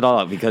 He says it all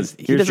out because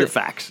here's your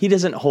facts. He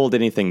doesn't hold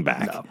anything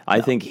back.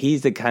 I think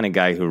he's the kind of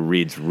guy who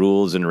reads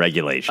rules and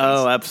regulations.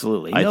 Oh,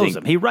 absolutely. He knows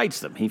them. He writes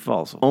them. He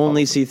follows them.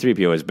 Only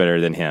C-3PO is better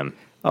than him.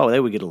 Oh,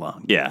 they would get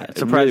along. Yeah, it's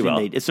surprising.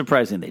 Really well. It's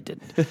surprising they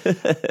didn't.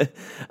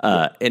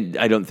 And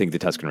I don't think the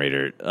Tusken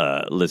Raider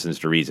listens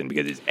to reason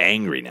because he's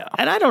angry now.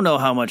 And I don't know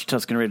how much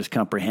Tusken Raiders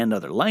comprehend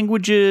other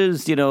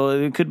languages. You know,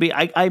 it could be.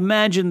 I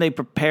imagine they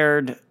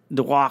prepared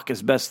Dawak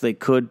as best they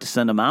could to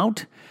send him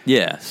out.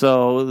 Yeah.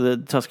 So the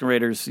Tusken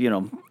Raiders,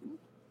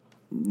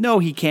 know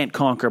he can't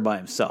conquer by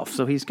himself.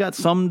 So he's got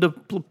some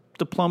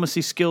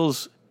diplomacy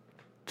skills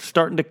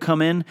starting to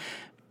come in,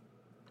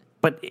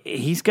 but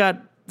he's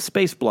got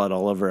space blood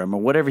all over him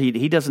or whatever.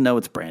 He doesn't know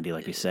it's brandy,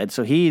 like you said.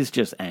 So he's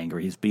just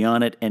angry. He's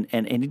beyond it.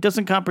 And he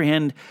doesn't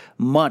comprehend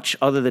much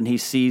other than he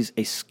sees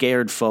a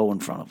scared foe in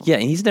front of him. Yeah,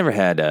 and he's never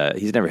had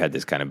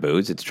this kind of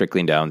booze. It's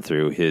trickling down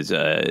through his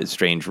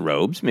strange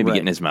robes, maybe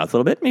getting his mouth a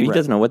little bit. Maybe he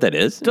doesn't know what that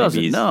is.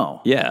 Doesn't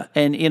know. Yeah.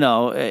 And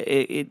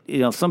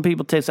some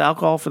people taste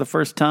alcohol for the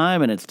first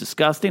time and it's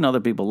disgusting.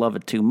 Other people love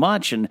it too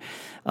much. And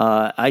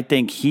I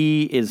think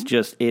it is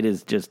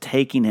just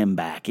taking him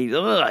back.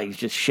 He's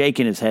just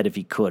shaking his head if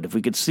he could. If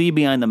we could see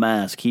behind the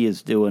mask, he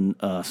is doing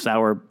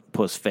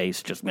sourpuss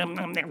face, just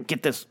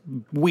get this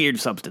weird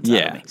substance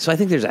out of me. So I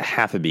think there's a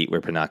half a beat where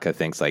Panaka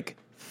thinks like,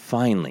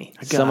 finally,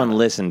 someone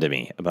listened to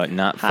me about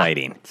not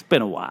fighting. It's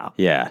been a while.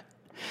 Yeah.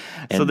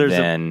 And so there's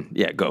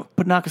go.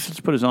 Panaka starts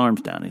to put his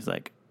arms down. He's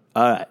like,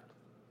 all right,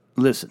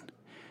 listen,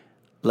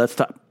 let's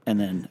talk. And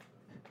then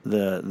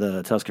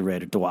the Tusken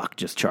Raider, Dawak,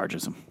 just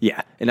charges him.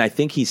 Yeah, and I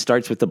think he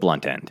starts with the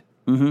blunt end.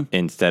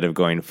 instead of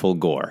going full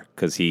gore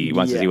because he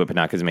wants to see what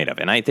Panaka's made of.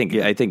 And I think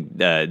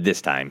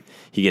this time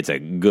he gets a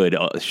good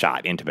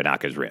shot into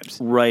Panaka's ribs.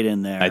 Right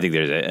in there. I think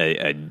there's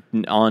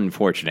an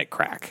unfortunate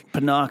crack.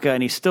 Panaka,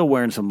 and he's still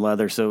wearing some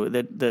leather, so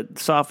that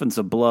softens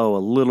the blow a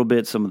little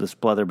bit, some of this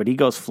leather, but he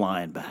goes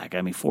flying back.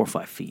 I mean, 4 or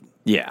 5 feet.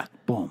 Yeah.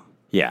 Boom.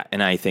 Yeah,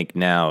 and I think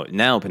now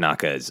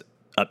Panaka is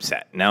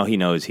upset. Now he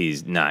knows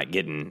he's not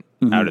getting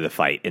out of the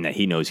fight, and that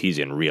he knows he's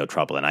in real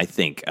trouble. And I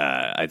think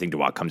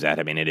Dewak comes at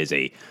him, and it is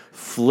a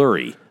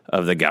flurry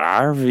of the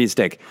Garvey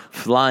stick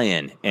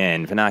flying,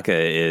 and Panaka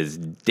is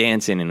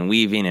dancing and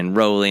weaving and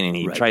rolling, and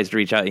he tries to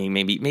reach out. And he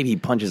maybe he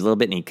punches a little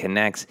bit, and he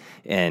connects,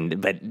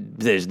 but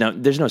there's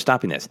no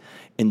stopping this.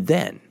 And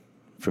then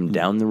from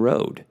down the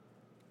road,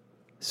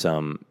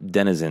 some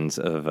denizens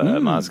of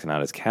Maz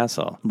Kanata's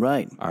castle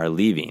are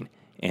leaving.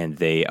 And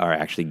they are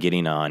actually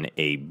getting on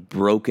a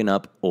broken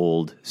up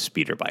old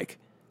speeder bike.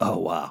 Oh,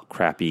 wow.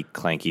 Crappy,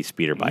 clanky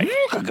speeder bike.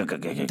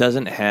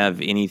 Doesn't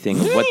have anything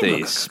of what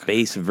the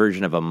space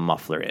version of a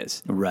muffler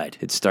is. Right.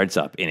 It starts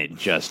up and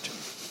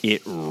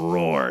it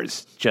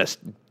roars. Just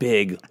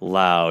big,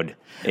 loud.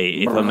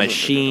 If a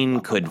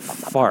machine could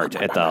fart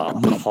at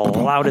the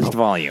loudest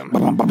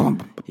volume.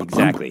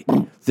 Exactly.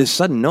 This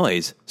sudden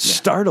noise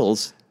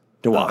startles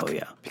Dewak. Oh,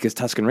 yeah. Because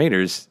Tusken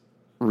Raiders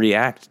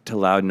react to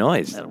loud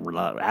noise.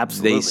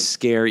 Absolutely. They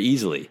scare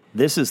easily.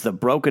 This is the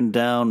broken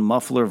down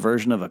muffler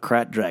version of a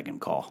Krat Dragon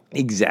call.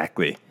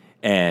 Exactly.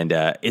 And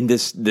in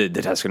this, the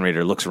Tusken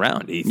Raider looks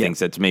around. He thinks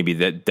that's maybe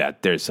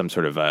that there's some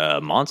sort of a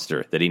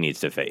monster that he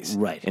needs to face.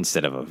 Right.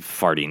 Instead of a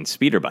farting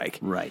speeder bike.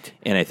 Right.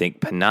 And I think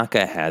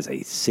Panaka has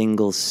a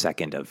single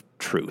second of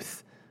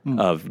truth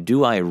of,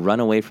 do I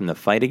run away from the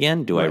fight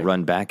again? Do I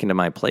run back into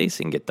my place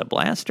and get the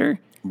blaster?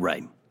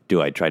 Right.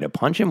 Do I try to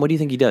punch him? What do you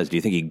think he does? Do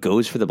you think he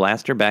goes for the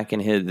blaster back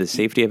in the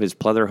safety of his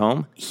pleather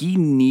home? He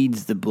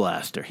needs the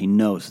blaster. He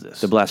knows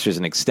this. The blaster is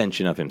an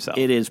extension of himself.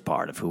 It is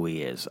part of who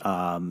he is.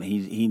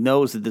 He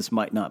knows that this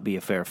might not be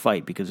a fair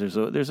fight because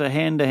there's a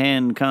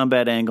hand-to-hand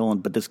combat angle,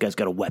 but this guy's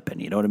got a weapon.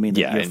 You know what I mean?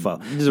 Yeah,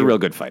 he's a real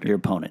good fighter. Your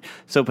opponent.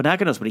 So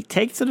Panaka knows, but he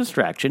takes the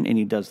distraction and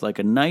he does like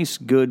a nice,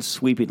 good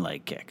sweeping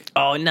leg kick.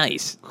 Oh,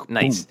 nice.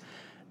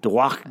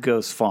 Dewak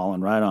goes falling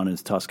right on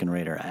his Tusken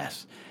Raider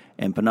ass.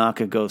 And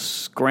Panaka goes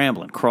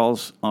scrambling,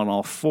 crawls on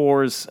all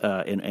fours.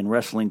 In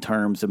wrestling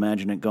terms,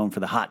 imagine it going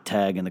for the hot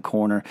tag in the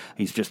corner.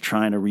 He's just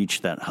trying to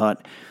reach that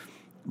hut,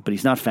 but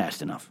he's not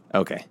fast enough.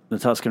 Okay. The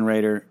Tusken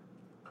Raider,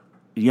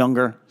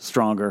 younger,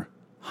 stronger,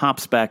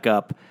 hops back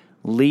up,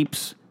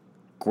 leaps,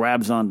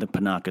 grabs onto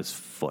Panaka's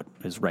foot,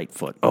 his right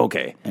foot.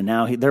 Okay. And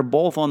now they're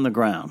both on the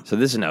ground. So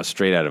this is now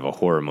straight out of a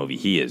horror movie.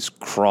 He is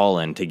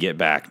crawling to get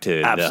back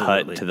to the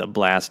hut, to the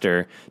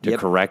blaster, to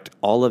correct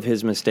all of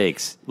his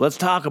mistakes. Let's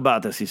talk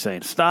about this, he's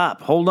saying.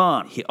 Stop, hold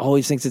on. He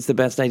always thinks it's the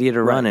best idea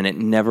to run, and it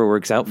never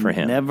works out for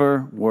him.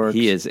 Never works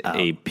He is out.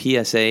 a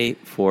PSA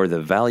for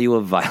the value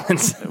of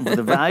violence. For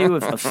the value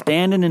of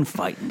standing and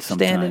fighting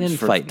sometimes. Standing and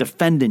fighting.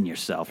 Defending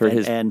yourself. For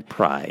his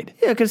pride.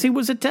 Yeah, because he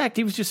was attacked.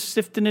 He was just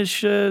sipping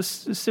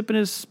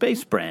his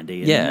space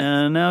brandy.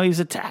 And now he's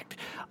attacked.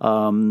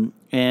 And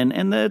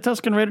the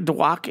Tusken Raider,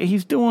 Dewak,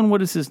 he's doing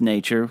what is his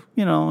nature.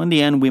 You know, in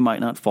the end, we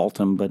might not fault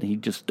him, but he's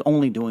just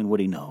only doing what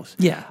he knows.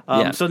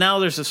 Yeah. So now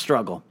there's a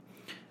struggle.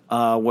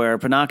 Where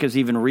Panaka's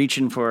even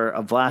reaching for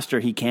a blaster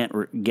he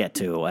can't get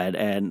to,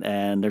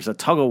 and there's a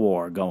tug of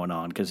war going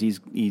on because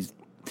he's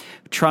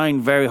trying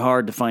very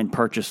hard to find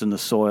purchase in the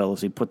soil as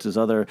he puts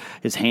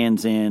his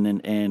hands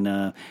in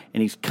and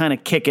he's kind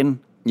of kicking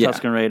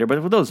Tusken Raider,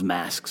 but with those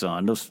masks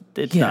on,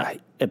 it's not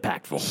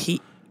impactful.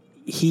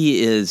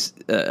 He is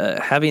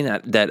having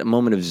that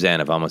moment of zen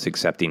of almost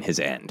accepting his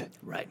end,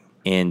 right?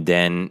 And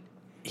then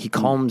he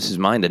calms his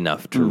mind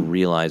enough to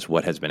realize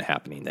what has been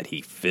happening, that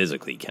he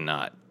physically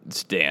cannot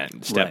step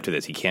to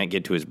this. He can't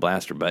get to his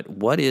blaster.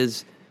 But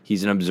he's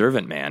an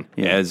observant man,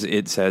 as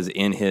it says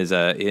in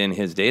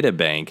his data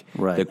bank.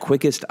 Right. The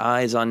quickest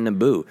eyes on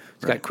Naboo.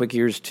 He's got quick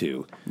ears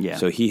too. Yeah.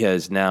 So he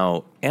has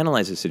now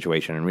analyzed the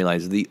situation and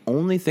realized the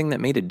only thing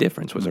that made a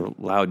difference was a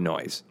loud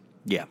noise.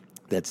 Yeah.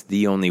 That's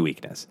the only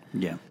weakness.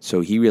 Yeah.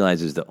 So he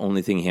realizes the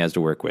only thing he has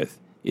to work with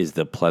is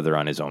the pleather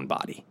on his own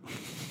body.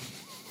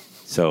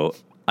 So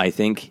I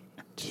think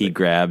he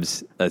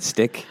grabs a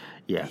stick.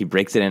 Yeah. He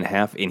breaks it in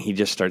half, and he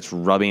just starts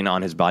rubbing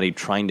on his body,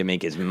 trying to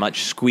make as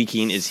much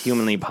squeaking as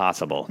humanly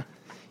possible.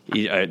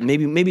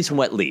 Maybe some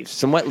wet leaves.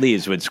 Some wet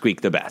leaves would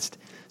squeak the best.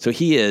 So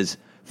he is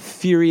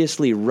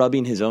furiously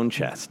rubbing his own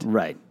chest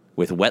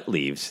with wet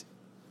leaves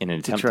in an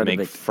attempt to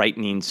make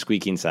frightening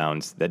squeaking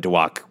sounds that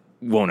Dewak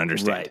won't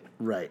understand.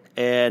 Right.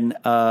 And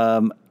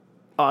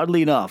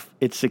oddly enough,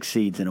 it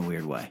succeeds in a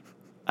weird way.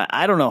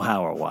 I don't know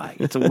how or why.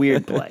 It's a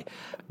weird play.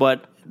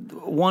 But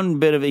one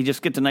bit of it, he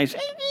just gets a nice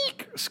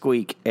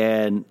squeak,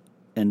 and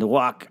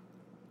Dewak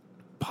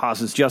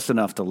pauses just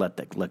enough to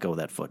let go of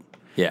that foot.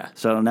 Yeah.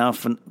 So now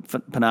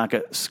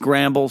Panaka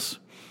scrambles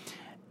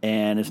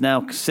and is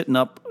now sitting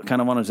up,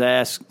 kind of on his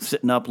ass,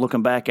 sitting up,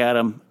 looking back at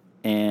him.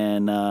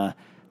 And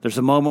there's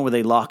a moment where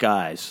they lock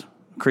eyes.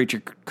 creature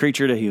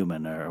to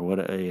human, or what,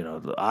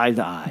 eye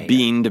to eye.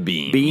 Bean to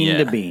bean. Bean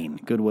to bean.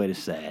 Good way to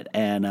say it.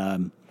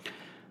 And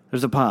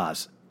there's a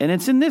pause. And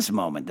it's in this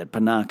moment that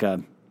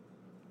Panaka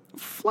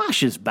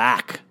flashes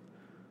back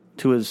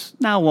to his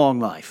now long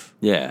life.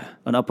 Yeah.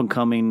 An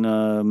up-and-coming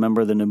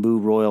member of the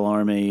Naboo Royal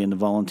Army and the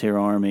Volunteer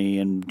Army,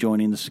 and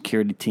joining the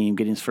security team,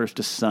 getting his first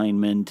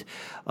assignment,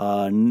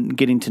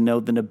 getting to know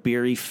the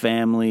Nabiri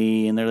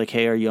family, and they're like,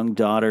 hey, our young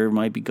daughter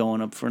might be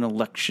going up for an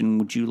election.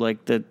 Would you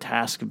like the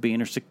task of being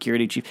her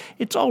security chief?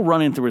 It's all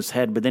running through his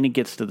head, but then he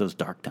gets to those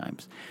dark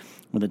times.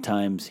 When the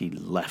times he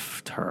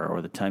left her,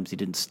 or the times he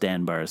didn't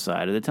stand by her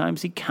side, or the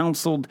times he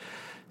counseled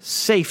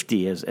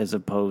safety as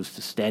opposed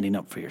to standing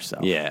up for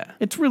yourself. Yeah.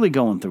 It's really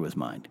going through his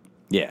mind.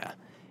 Yeah.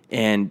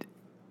 And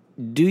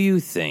do you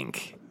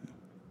think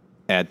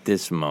at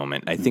this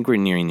moment, I think we're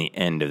nearing the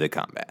end of the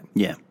combat.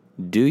 Yeah.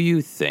 Do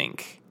you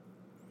think,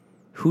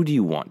 who do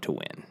you want to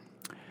win?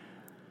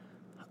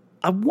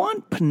 I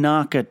want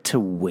Panaka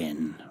to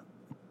win.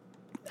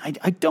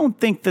 I don't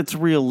think that's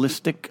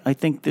realistic. I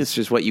think this is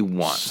just what you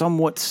want.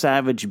 Somewhat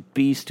savage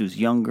beast who's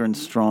younger and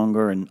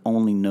stronger and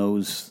only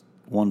knows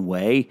one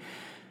way.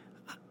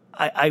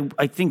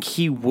 I think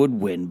he would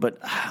win, but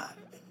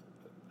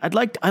I'd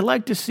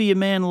like to see a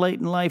man late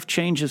in life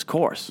change his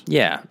course.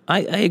 Yeah,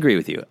 I agree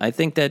with you. I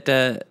think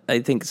that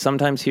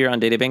sometimes here on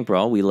Databank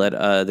Brawl we let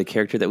the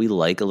character that we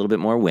like a little bit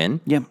more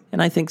win. Yeah,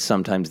 and I think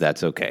sometimes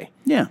that's okay.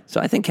 Yeah.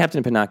 So I think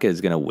Captain Panaka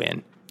is going to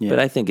win, but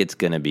I think it's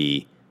going to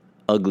be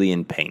ugly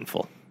and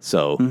painful.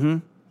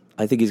 So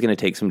I think he's going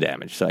to take some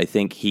damage. So I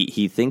think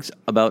he thinks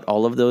about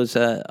all of those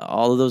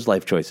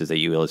life choices that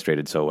you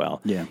illustrated so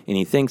well. Yeah, and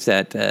he thinks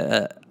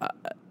that.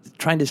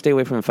 Trying to stay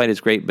away from the fight is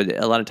great, but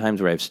a lot of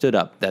times where I've stood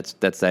up, that's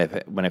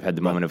when I've had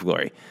the moment of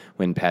glory.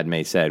 When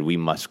Padme said, we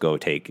must go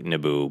take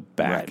Naboo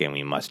back and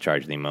we must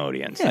charge the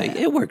Imodians. Yeah.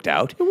 It worked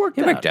out. It worked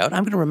out.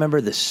 I'm going to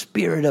remember the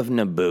spirit of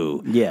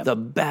Naboo, the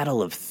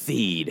Battle of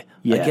Theed.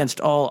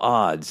 Against all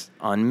odds,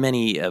 on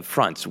many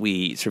fronts,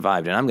 we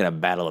survived, and I'm going to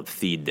Battle of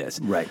Theed this.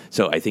 Right.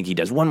 So I think he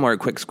does one more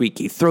quick squeak.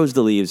 He throws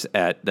the leaves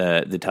at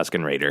the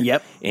Tusken Raider,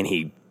 and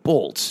he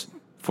bolts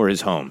for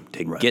his home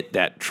to get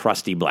that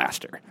trusty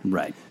blaster.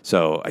 Right.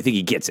 So I think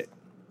he gets it.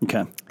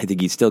 Okay. I think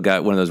he's still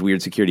got one of those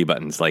weird security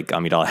buttons like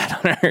Amidala had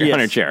on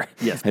her chair.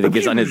 Yes. I think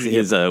it's on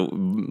his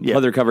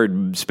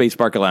leather-covered Space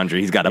Barca lounger.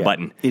 He's got a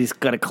button. He's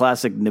got a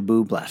classic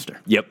Naboo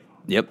blaster. Yep.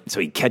 So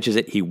he catches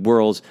it. He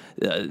whirls.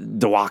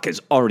 Dewok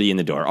is already in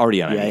the door,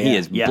 already on it. He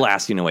is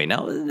blasting away.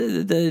 Now,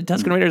 the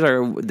Tusken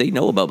Raiders they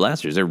know about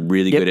blasters. They're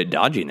really good at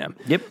dodging them.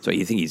 Yep. So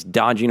you think he's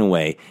dodging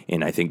away,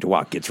 and I think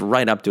Dewok gets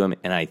right up to him,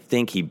 and I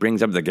think he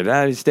brings up the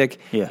Gaddafi stick,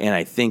 and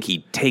I think he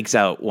takes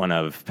out one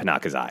of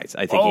Panaka's eyes.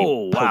 I think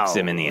he pokes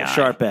him in the eye.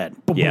 Sharp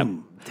end. Boom,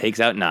 boom. Takes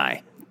out an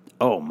eye.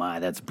 Oh, my,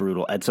 that's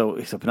brutal. And so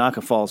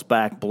Panaka falls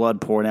back, blood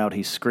pouring out.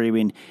 He's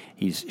screaming.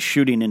 He's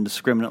shooting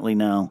indiscriminately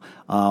now.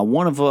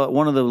 One of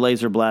the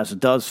laser blasts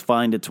does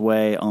find its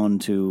way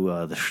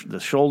onto the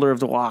shoulder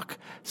of Dewok.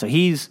 So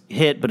he's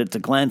hit, but it's a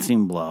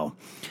glancing blow.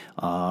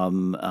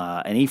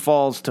 And he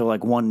falls to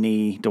like one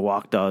knee,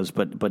 Dewok does,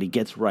 but he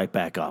gets right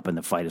back up, and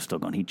the fight is still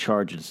going. He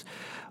charges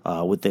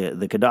with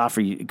the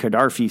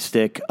Gaddafi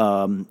stick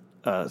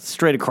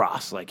straight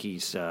across, like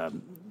he's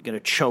going to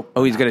choke.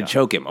 Oh, he's going to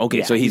choke him.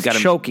 Okay, so he's got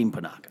him choking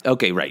Panaka.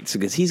 Okay, right. So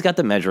because he's got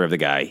the measure of the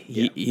guy,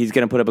 he's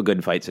going to put up a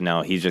good fight. So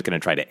now he's just going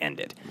to try to end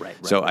it. Right.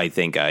 So I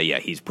think,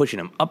 he's pushing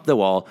him up the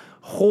wall.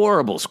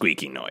 Horrible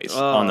squeaking noise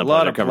on the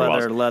lot of cover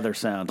walls. leather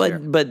sounds.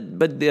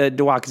 But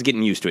Dewok is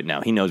getting used to it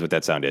now. He knows what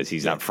that sound is.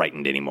 He's not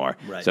frightened anymore.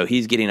 Right. So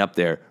he's getting up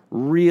there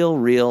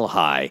real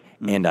high.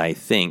 And I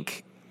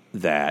think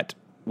that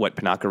what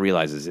Panaka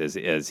realizes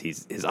is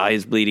his eye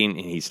is bleeding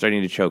and he's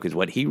starting to choke. Is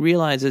what he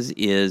realizes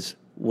is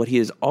what he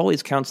is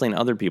always counseling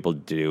other people to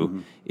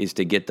do is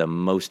to get the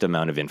most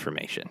amount of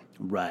information.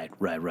 Right.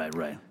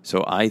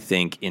 So I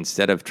think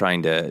instead of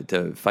trying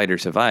to fight or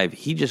survive,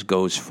 he just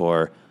goes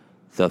for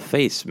the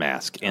face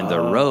mask and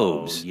the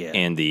robes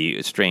and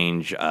the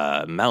strange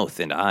mouth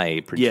and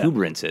eye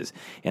protuberances.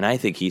 And I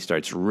think he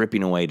starts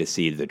ripping away to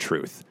see the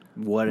truth.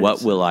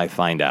 What will I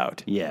find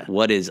out? Yeah.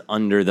 What is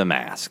under the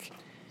mask?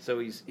 So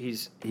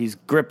he's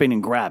gripping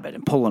and grabbing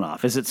and pulling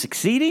off. Is it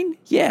succeeding?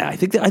 Yeah, I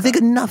think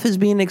enough is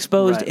being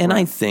exposed,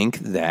 I think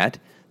that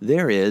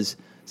there is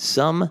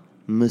some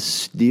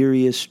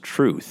mysterious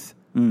truth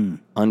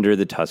under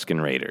the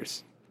Tusken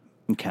Raiders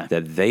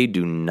that they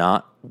do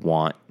not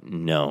want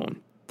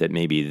known. That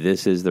maybe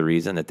this is the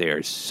reason that they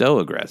are so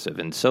aggressive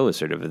and so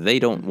assertive. They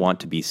don't want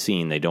to be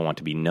seen. They don't want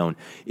to be known.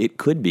 It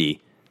could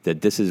be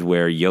that this is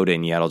where Yoda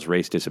and Yaddle's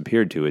race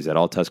disappeared to, is that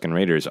all Tusken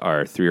Raiders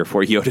are 3 or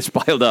 4 Yodas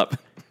piled up.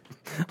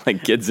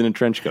 Like kids in a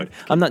trench coat.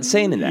 I'm not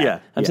saying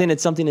that. I'm saying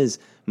it's something as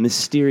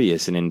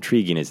mysterious and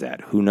intriguing as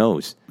that. Who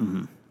knows?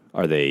 Mm-hmm.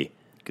 Are they...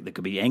 They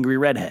could be angry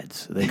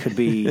redheads. They could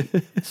be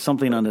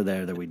something under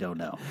there that we don't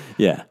know.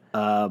 Yeah.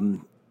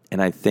 And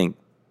I think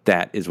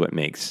that is what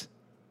makes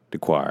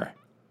D'Qar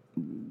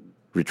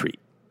retreat.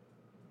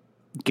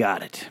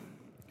 Got it.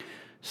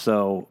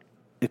 So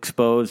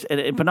exposed.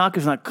 And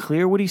Panaka's not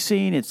clear what he's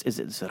seeing. Is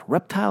it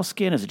reptile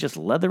skin? Is it just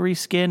leathery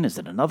skin? Is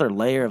it another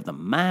layer of the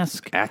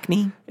mask?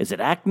 Acne? Is it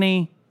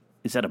acne?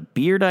 Is that a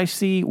beard I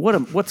see?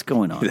 What's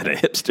going on? Is that a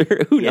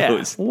hipster? Who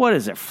knows? What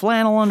is there?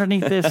 Flannel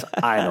underneath this?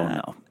 I don't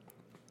know.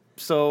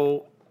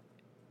 So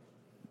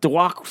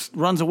Dwok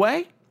runs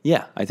away?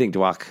 Yeah, I think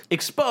Dwok...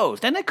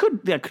 Exposed. And that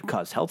could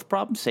cause health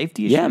problems,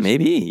 safety issues. Yeah,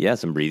 maybe. Yeah,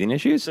 some breathing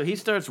issues. So he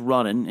starts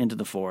running into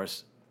the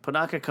forest.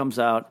 Panaka comes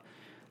out.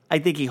 I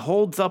think he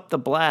holds up the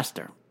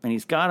blaster, and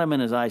he's got him in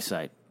his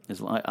eyesight,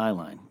 his eye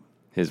line.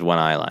 His one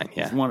eye line,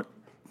 yeah.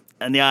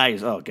 And the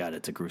eyes, oh, God,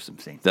 it's a gruesome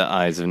scene. The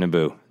eyes of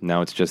Naboo.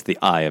 Now it's just the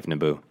eye of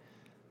Naboo.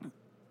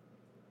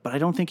 But I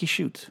don't think he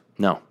shoots.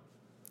 No.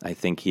 I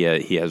think he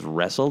has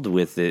wrestled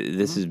with it.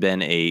 This has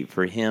been,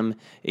 for him,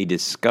 a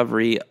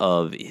discovery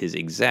of his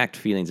exact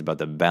feelings about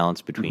the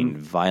balance between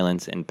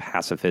violence and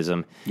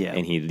pacifism. Yeah.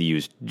 And he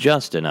used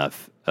just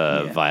enough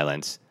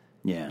violence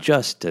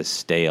just to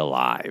stay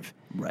alive.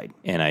 Right.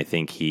 And I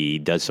think he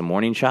does some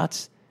warning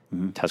shots.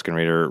 Tusken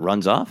Raider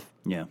runs off.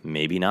 Yeah.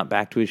 Maybe not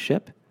back to his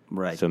ship.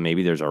 Right. So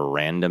maybe there's a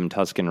random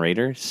Tusken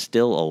Raider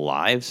still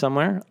alive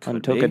somewhere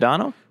on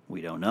Tokadano.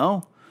 We don't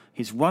know.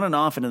 He's running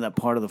off into that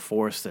part of the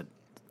forest that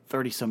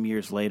 30-some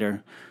years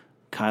later,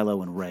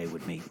 Kylo and Rey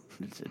would meet.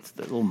 It's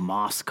the little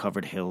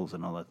moss-covered hills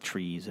and all the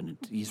trees, and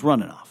he's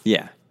running off.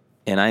 Yeah.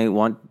 And I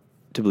want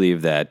to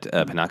believe that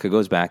Panaka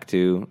goes back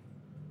to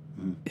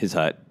his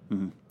hut.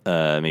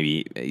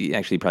 Maybe he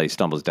actually probably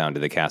stumbles down to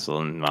the castle,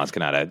 and Maz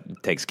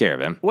Kanata takes care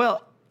of him.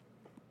 Well,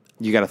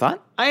 you got a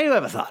thought? I do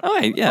have a thought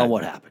on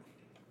what happened.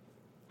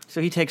 So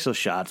he takes those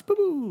shots.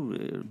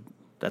 Boo-boo.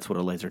 That's what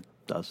a laser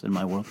does in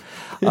my world.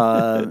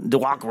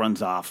 Dwok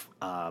runs off.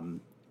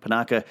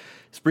 Panaka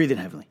is breathing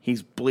heavily.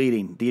 He's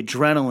bleeding. The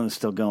adrenaline is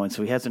still going,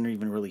 so he hasn't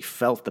even really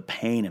felt the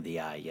pain of the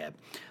eye yet.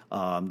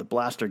 The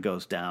blaster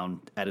goes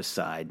down at his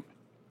side,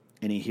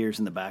 and he hears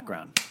in the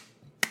background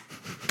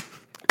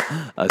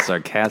a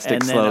sarcastic,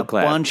 and slow then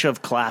clap. A bunch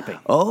of clapping.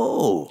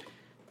 Oh.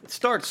 It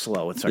starts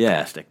slow and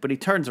sarcastic, but he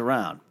turns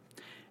around,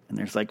 and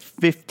there's like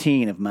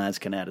 15 of Maz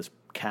Kanata's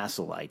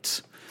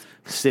castle-lights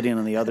sitting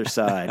on the other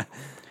side,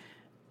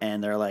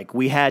 and they're like,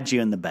 "We had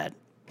you in the bet.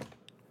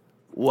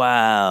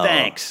 Wow.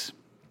 Thanks."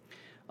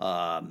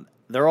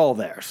 They're all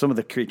there. Some of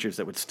the creatures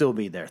that would still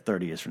be there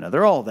 30 years from now,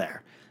 they're all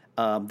there.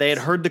 They had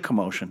heard the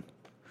commotion.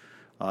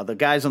 The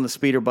guys on the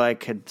speeder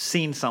bike had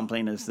seen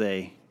something as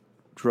they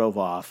drove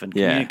off and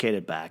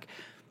communicated back.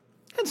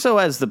 And so,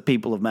 as the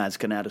people of Maz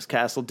Kanata's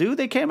castle do,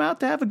 they came out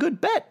to have a good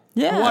bet.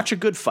 Yeah. Watch a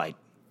good fight.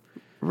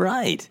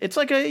 Right. It's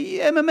like a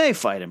MMA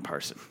fight in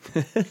person.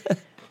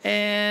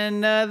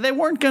 And they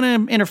weren't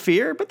going to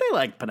interfere, but they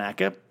liked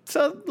Panaka.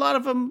 So a lot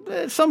of them,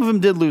 some of them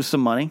did lose some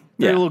money.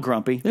 They're a little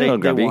grumpy. They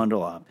wander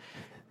off.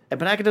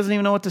 And Panaka doesn't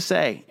even know what to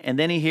say. And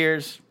then he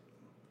hears,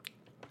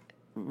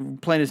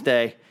 plain as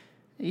day,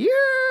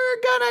 "You're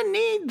going to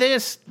need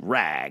this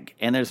rag."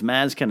 And there's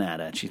Maz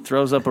Kanata, and she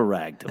throws up a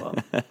rag to him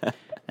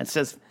and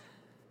says,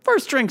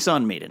 "First drink's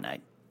on me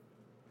tonight.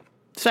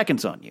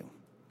 Second's on you."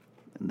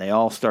 And they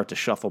all start to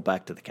shuffle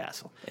back to the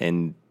castle.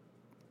 And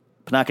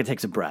Panaka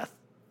takes a breath,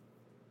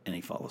 and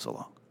he follows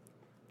along.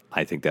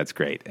 I think that's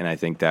great. And I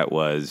think that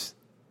was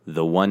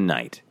the one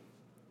night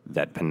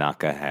that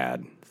Panaka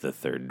had the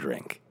third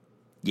drink.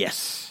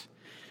 Yes.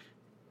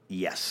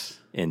 Yes.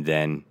 And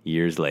then,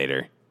 years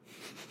later,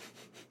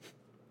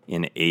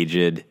 an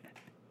aged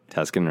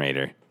Tusken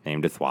Raider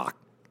named Dwok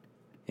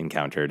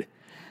encountered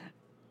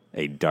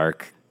a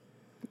dark-clad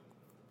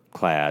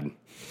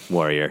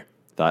warrior,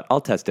 thought, "I'll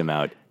test him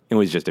out," and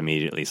was just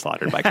immediately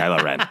slaughtered by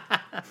Kylo Ren.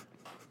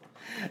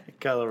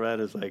 Kylo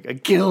Ren is like, "I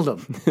killed him."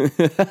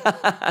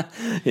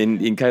 and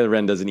Kylo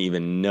Ren doesn't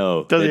even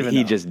know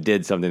he just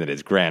did something that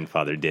his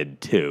grandfather did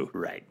too.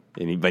 Right.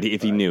 But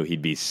if he knew,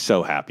 he'd be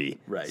so happy,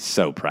 right,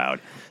 so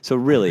proud. So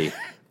really,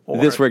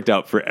 this worked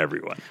out for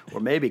everyone. Or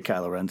maybe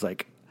Kylo Ren's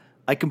like,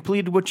 "I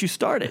completed what you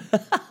started."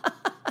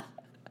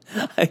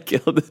 I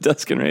killed the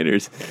Tusken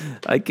Raiders.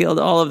 I killed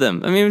all of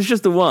them. I mean, it was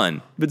just the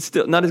one, but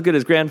still not as good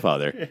as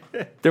grandfather.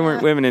 There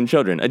weren't women and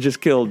children. I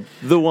just killed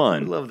the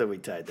one. I love that we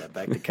tied that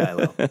back to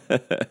Kylo.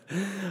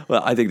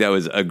 Well, I think that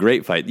was a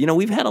great fight. You know,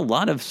 we've had a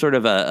lot of sort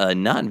of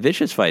not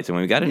vicious fights, and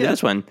when we got into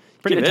this one,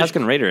 get a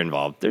Tusken Raider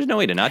involved. There's no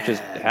way to not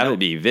just have it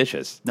be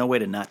vicious. No way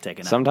to not take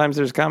it out. Sometimes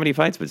there's comedy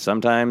fights, but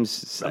sometimes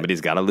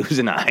somebody's got to lose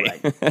an eye.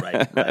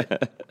 Right.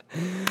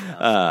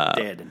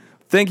 Dead.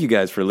 Thank you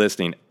guys for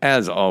listening,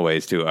 as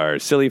always, to our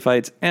silly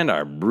fights and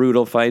our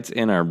brutal fights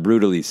and our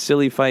brutally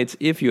silly fights.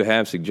 If you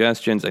have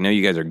suggestions, I know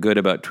you guys are good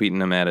about tweeting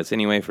them at us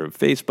anyway from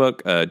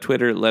Facebook,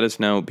 Twitter. Let us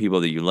know people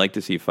that you'd like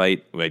to see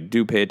fight. I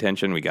do pay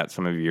attention. We got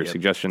some of your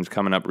suggestions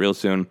coming up real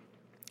soon.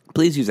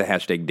 Please use the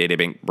hashtag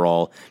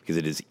DataBankBrawl because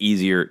it is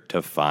easier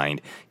to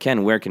find.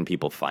 Ken, where can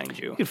people find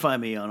you? You can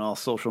find me on all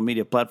social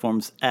media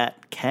platforms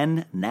at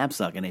Ken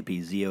Napzok,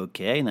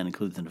 Napzok, and that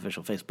includes an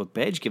official Facebook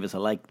page. Give us a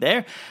like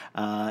there.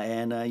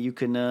 And you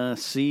can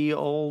see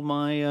all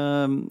my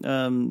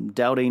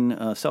self-doubting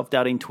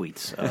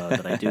tweets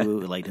that I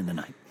do late in the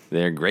night.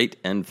 They're great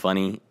and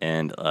funny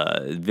and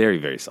very,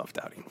 very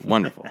self-doubting.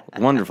 Wonderful.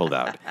 Wonderful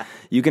doubt.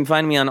 You can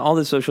find me on all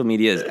the social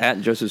medias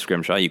at Joseph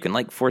Scrimshaw. You can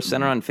like Force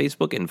Center on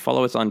Facebook and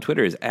follow us on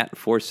Twitter at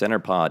Force Center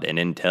Pod. And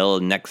until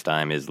next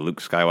time, as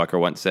Luke Skywalker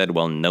once said,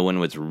 while no one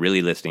was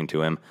really listening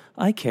to him,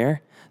 I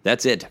care.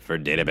 That's it for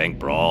Databank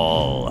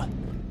Brawl.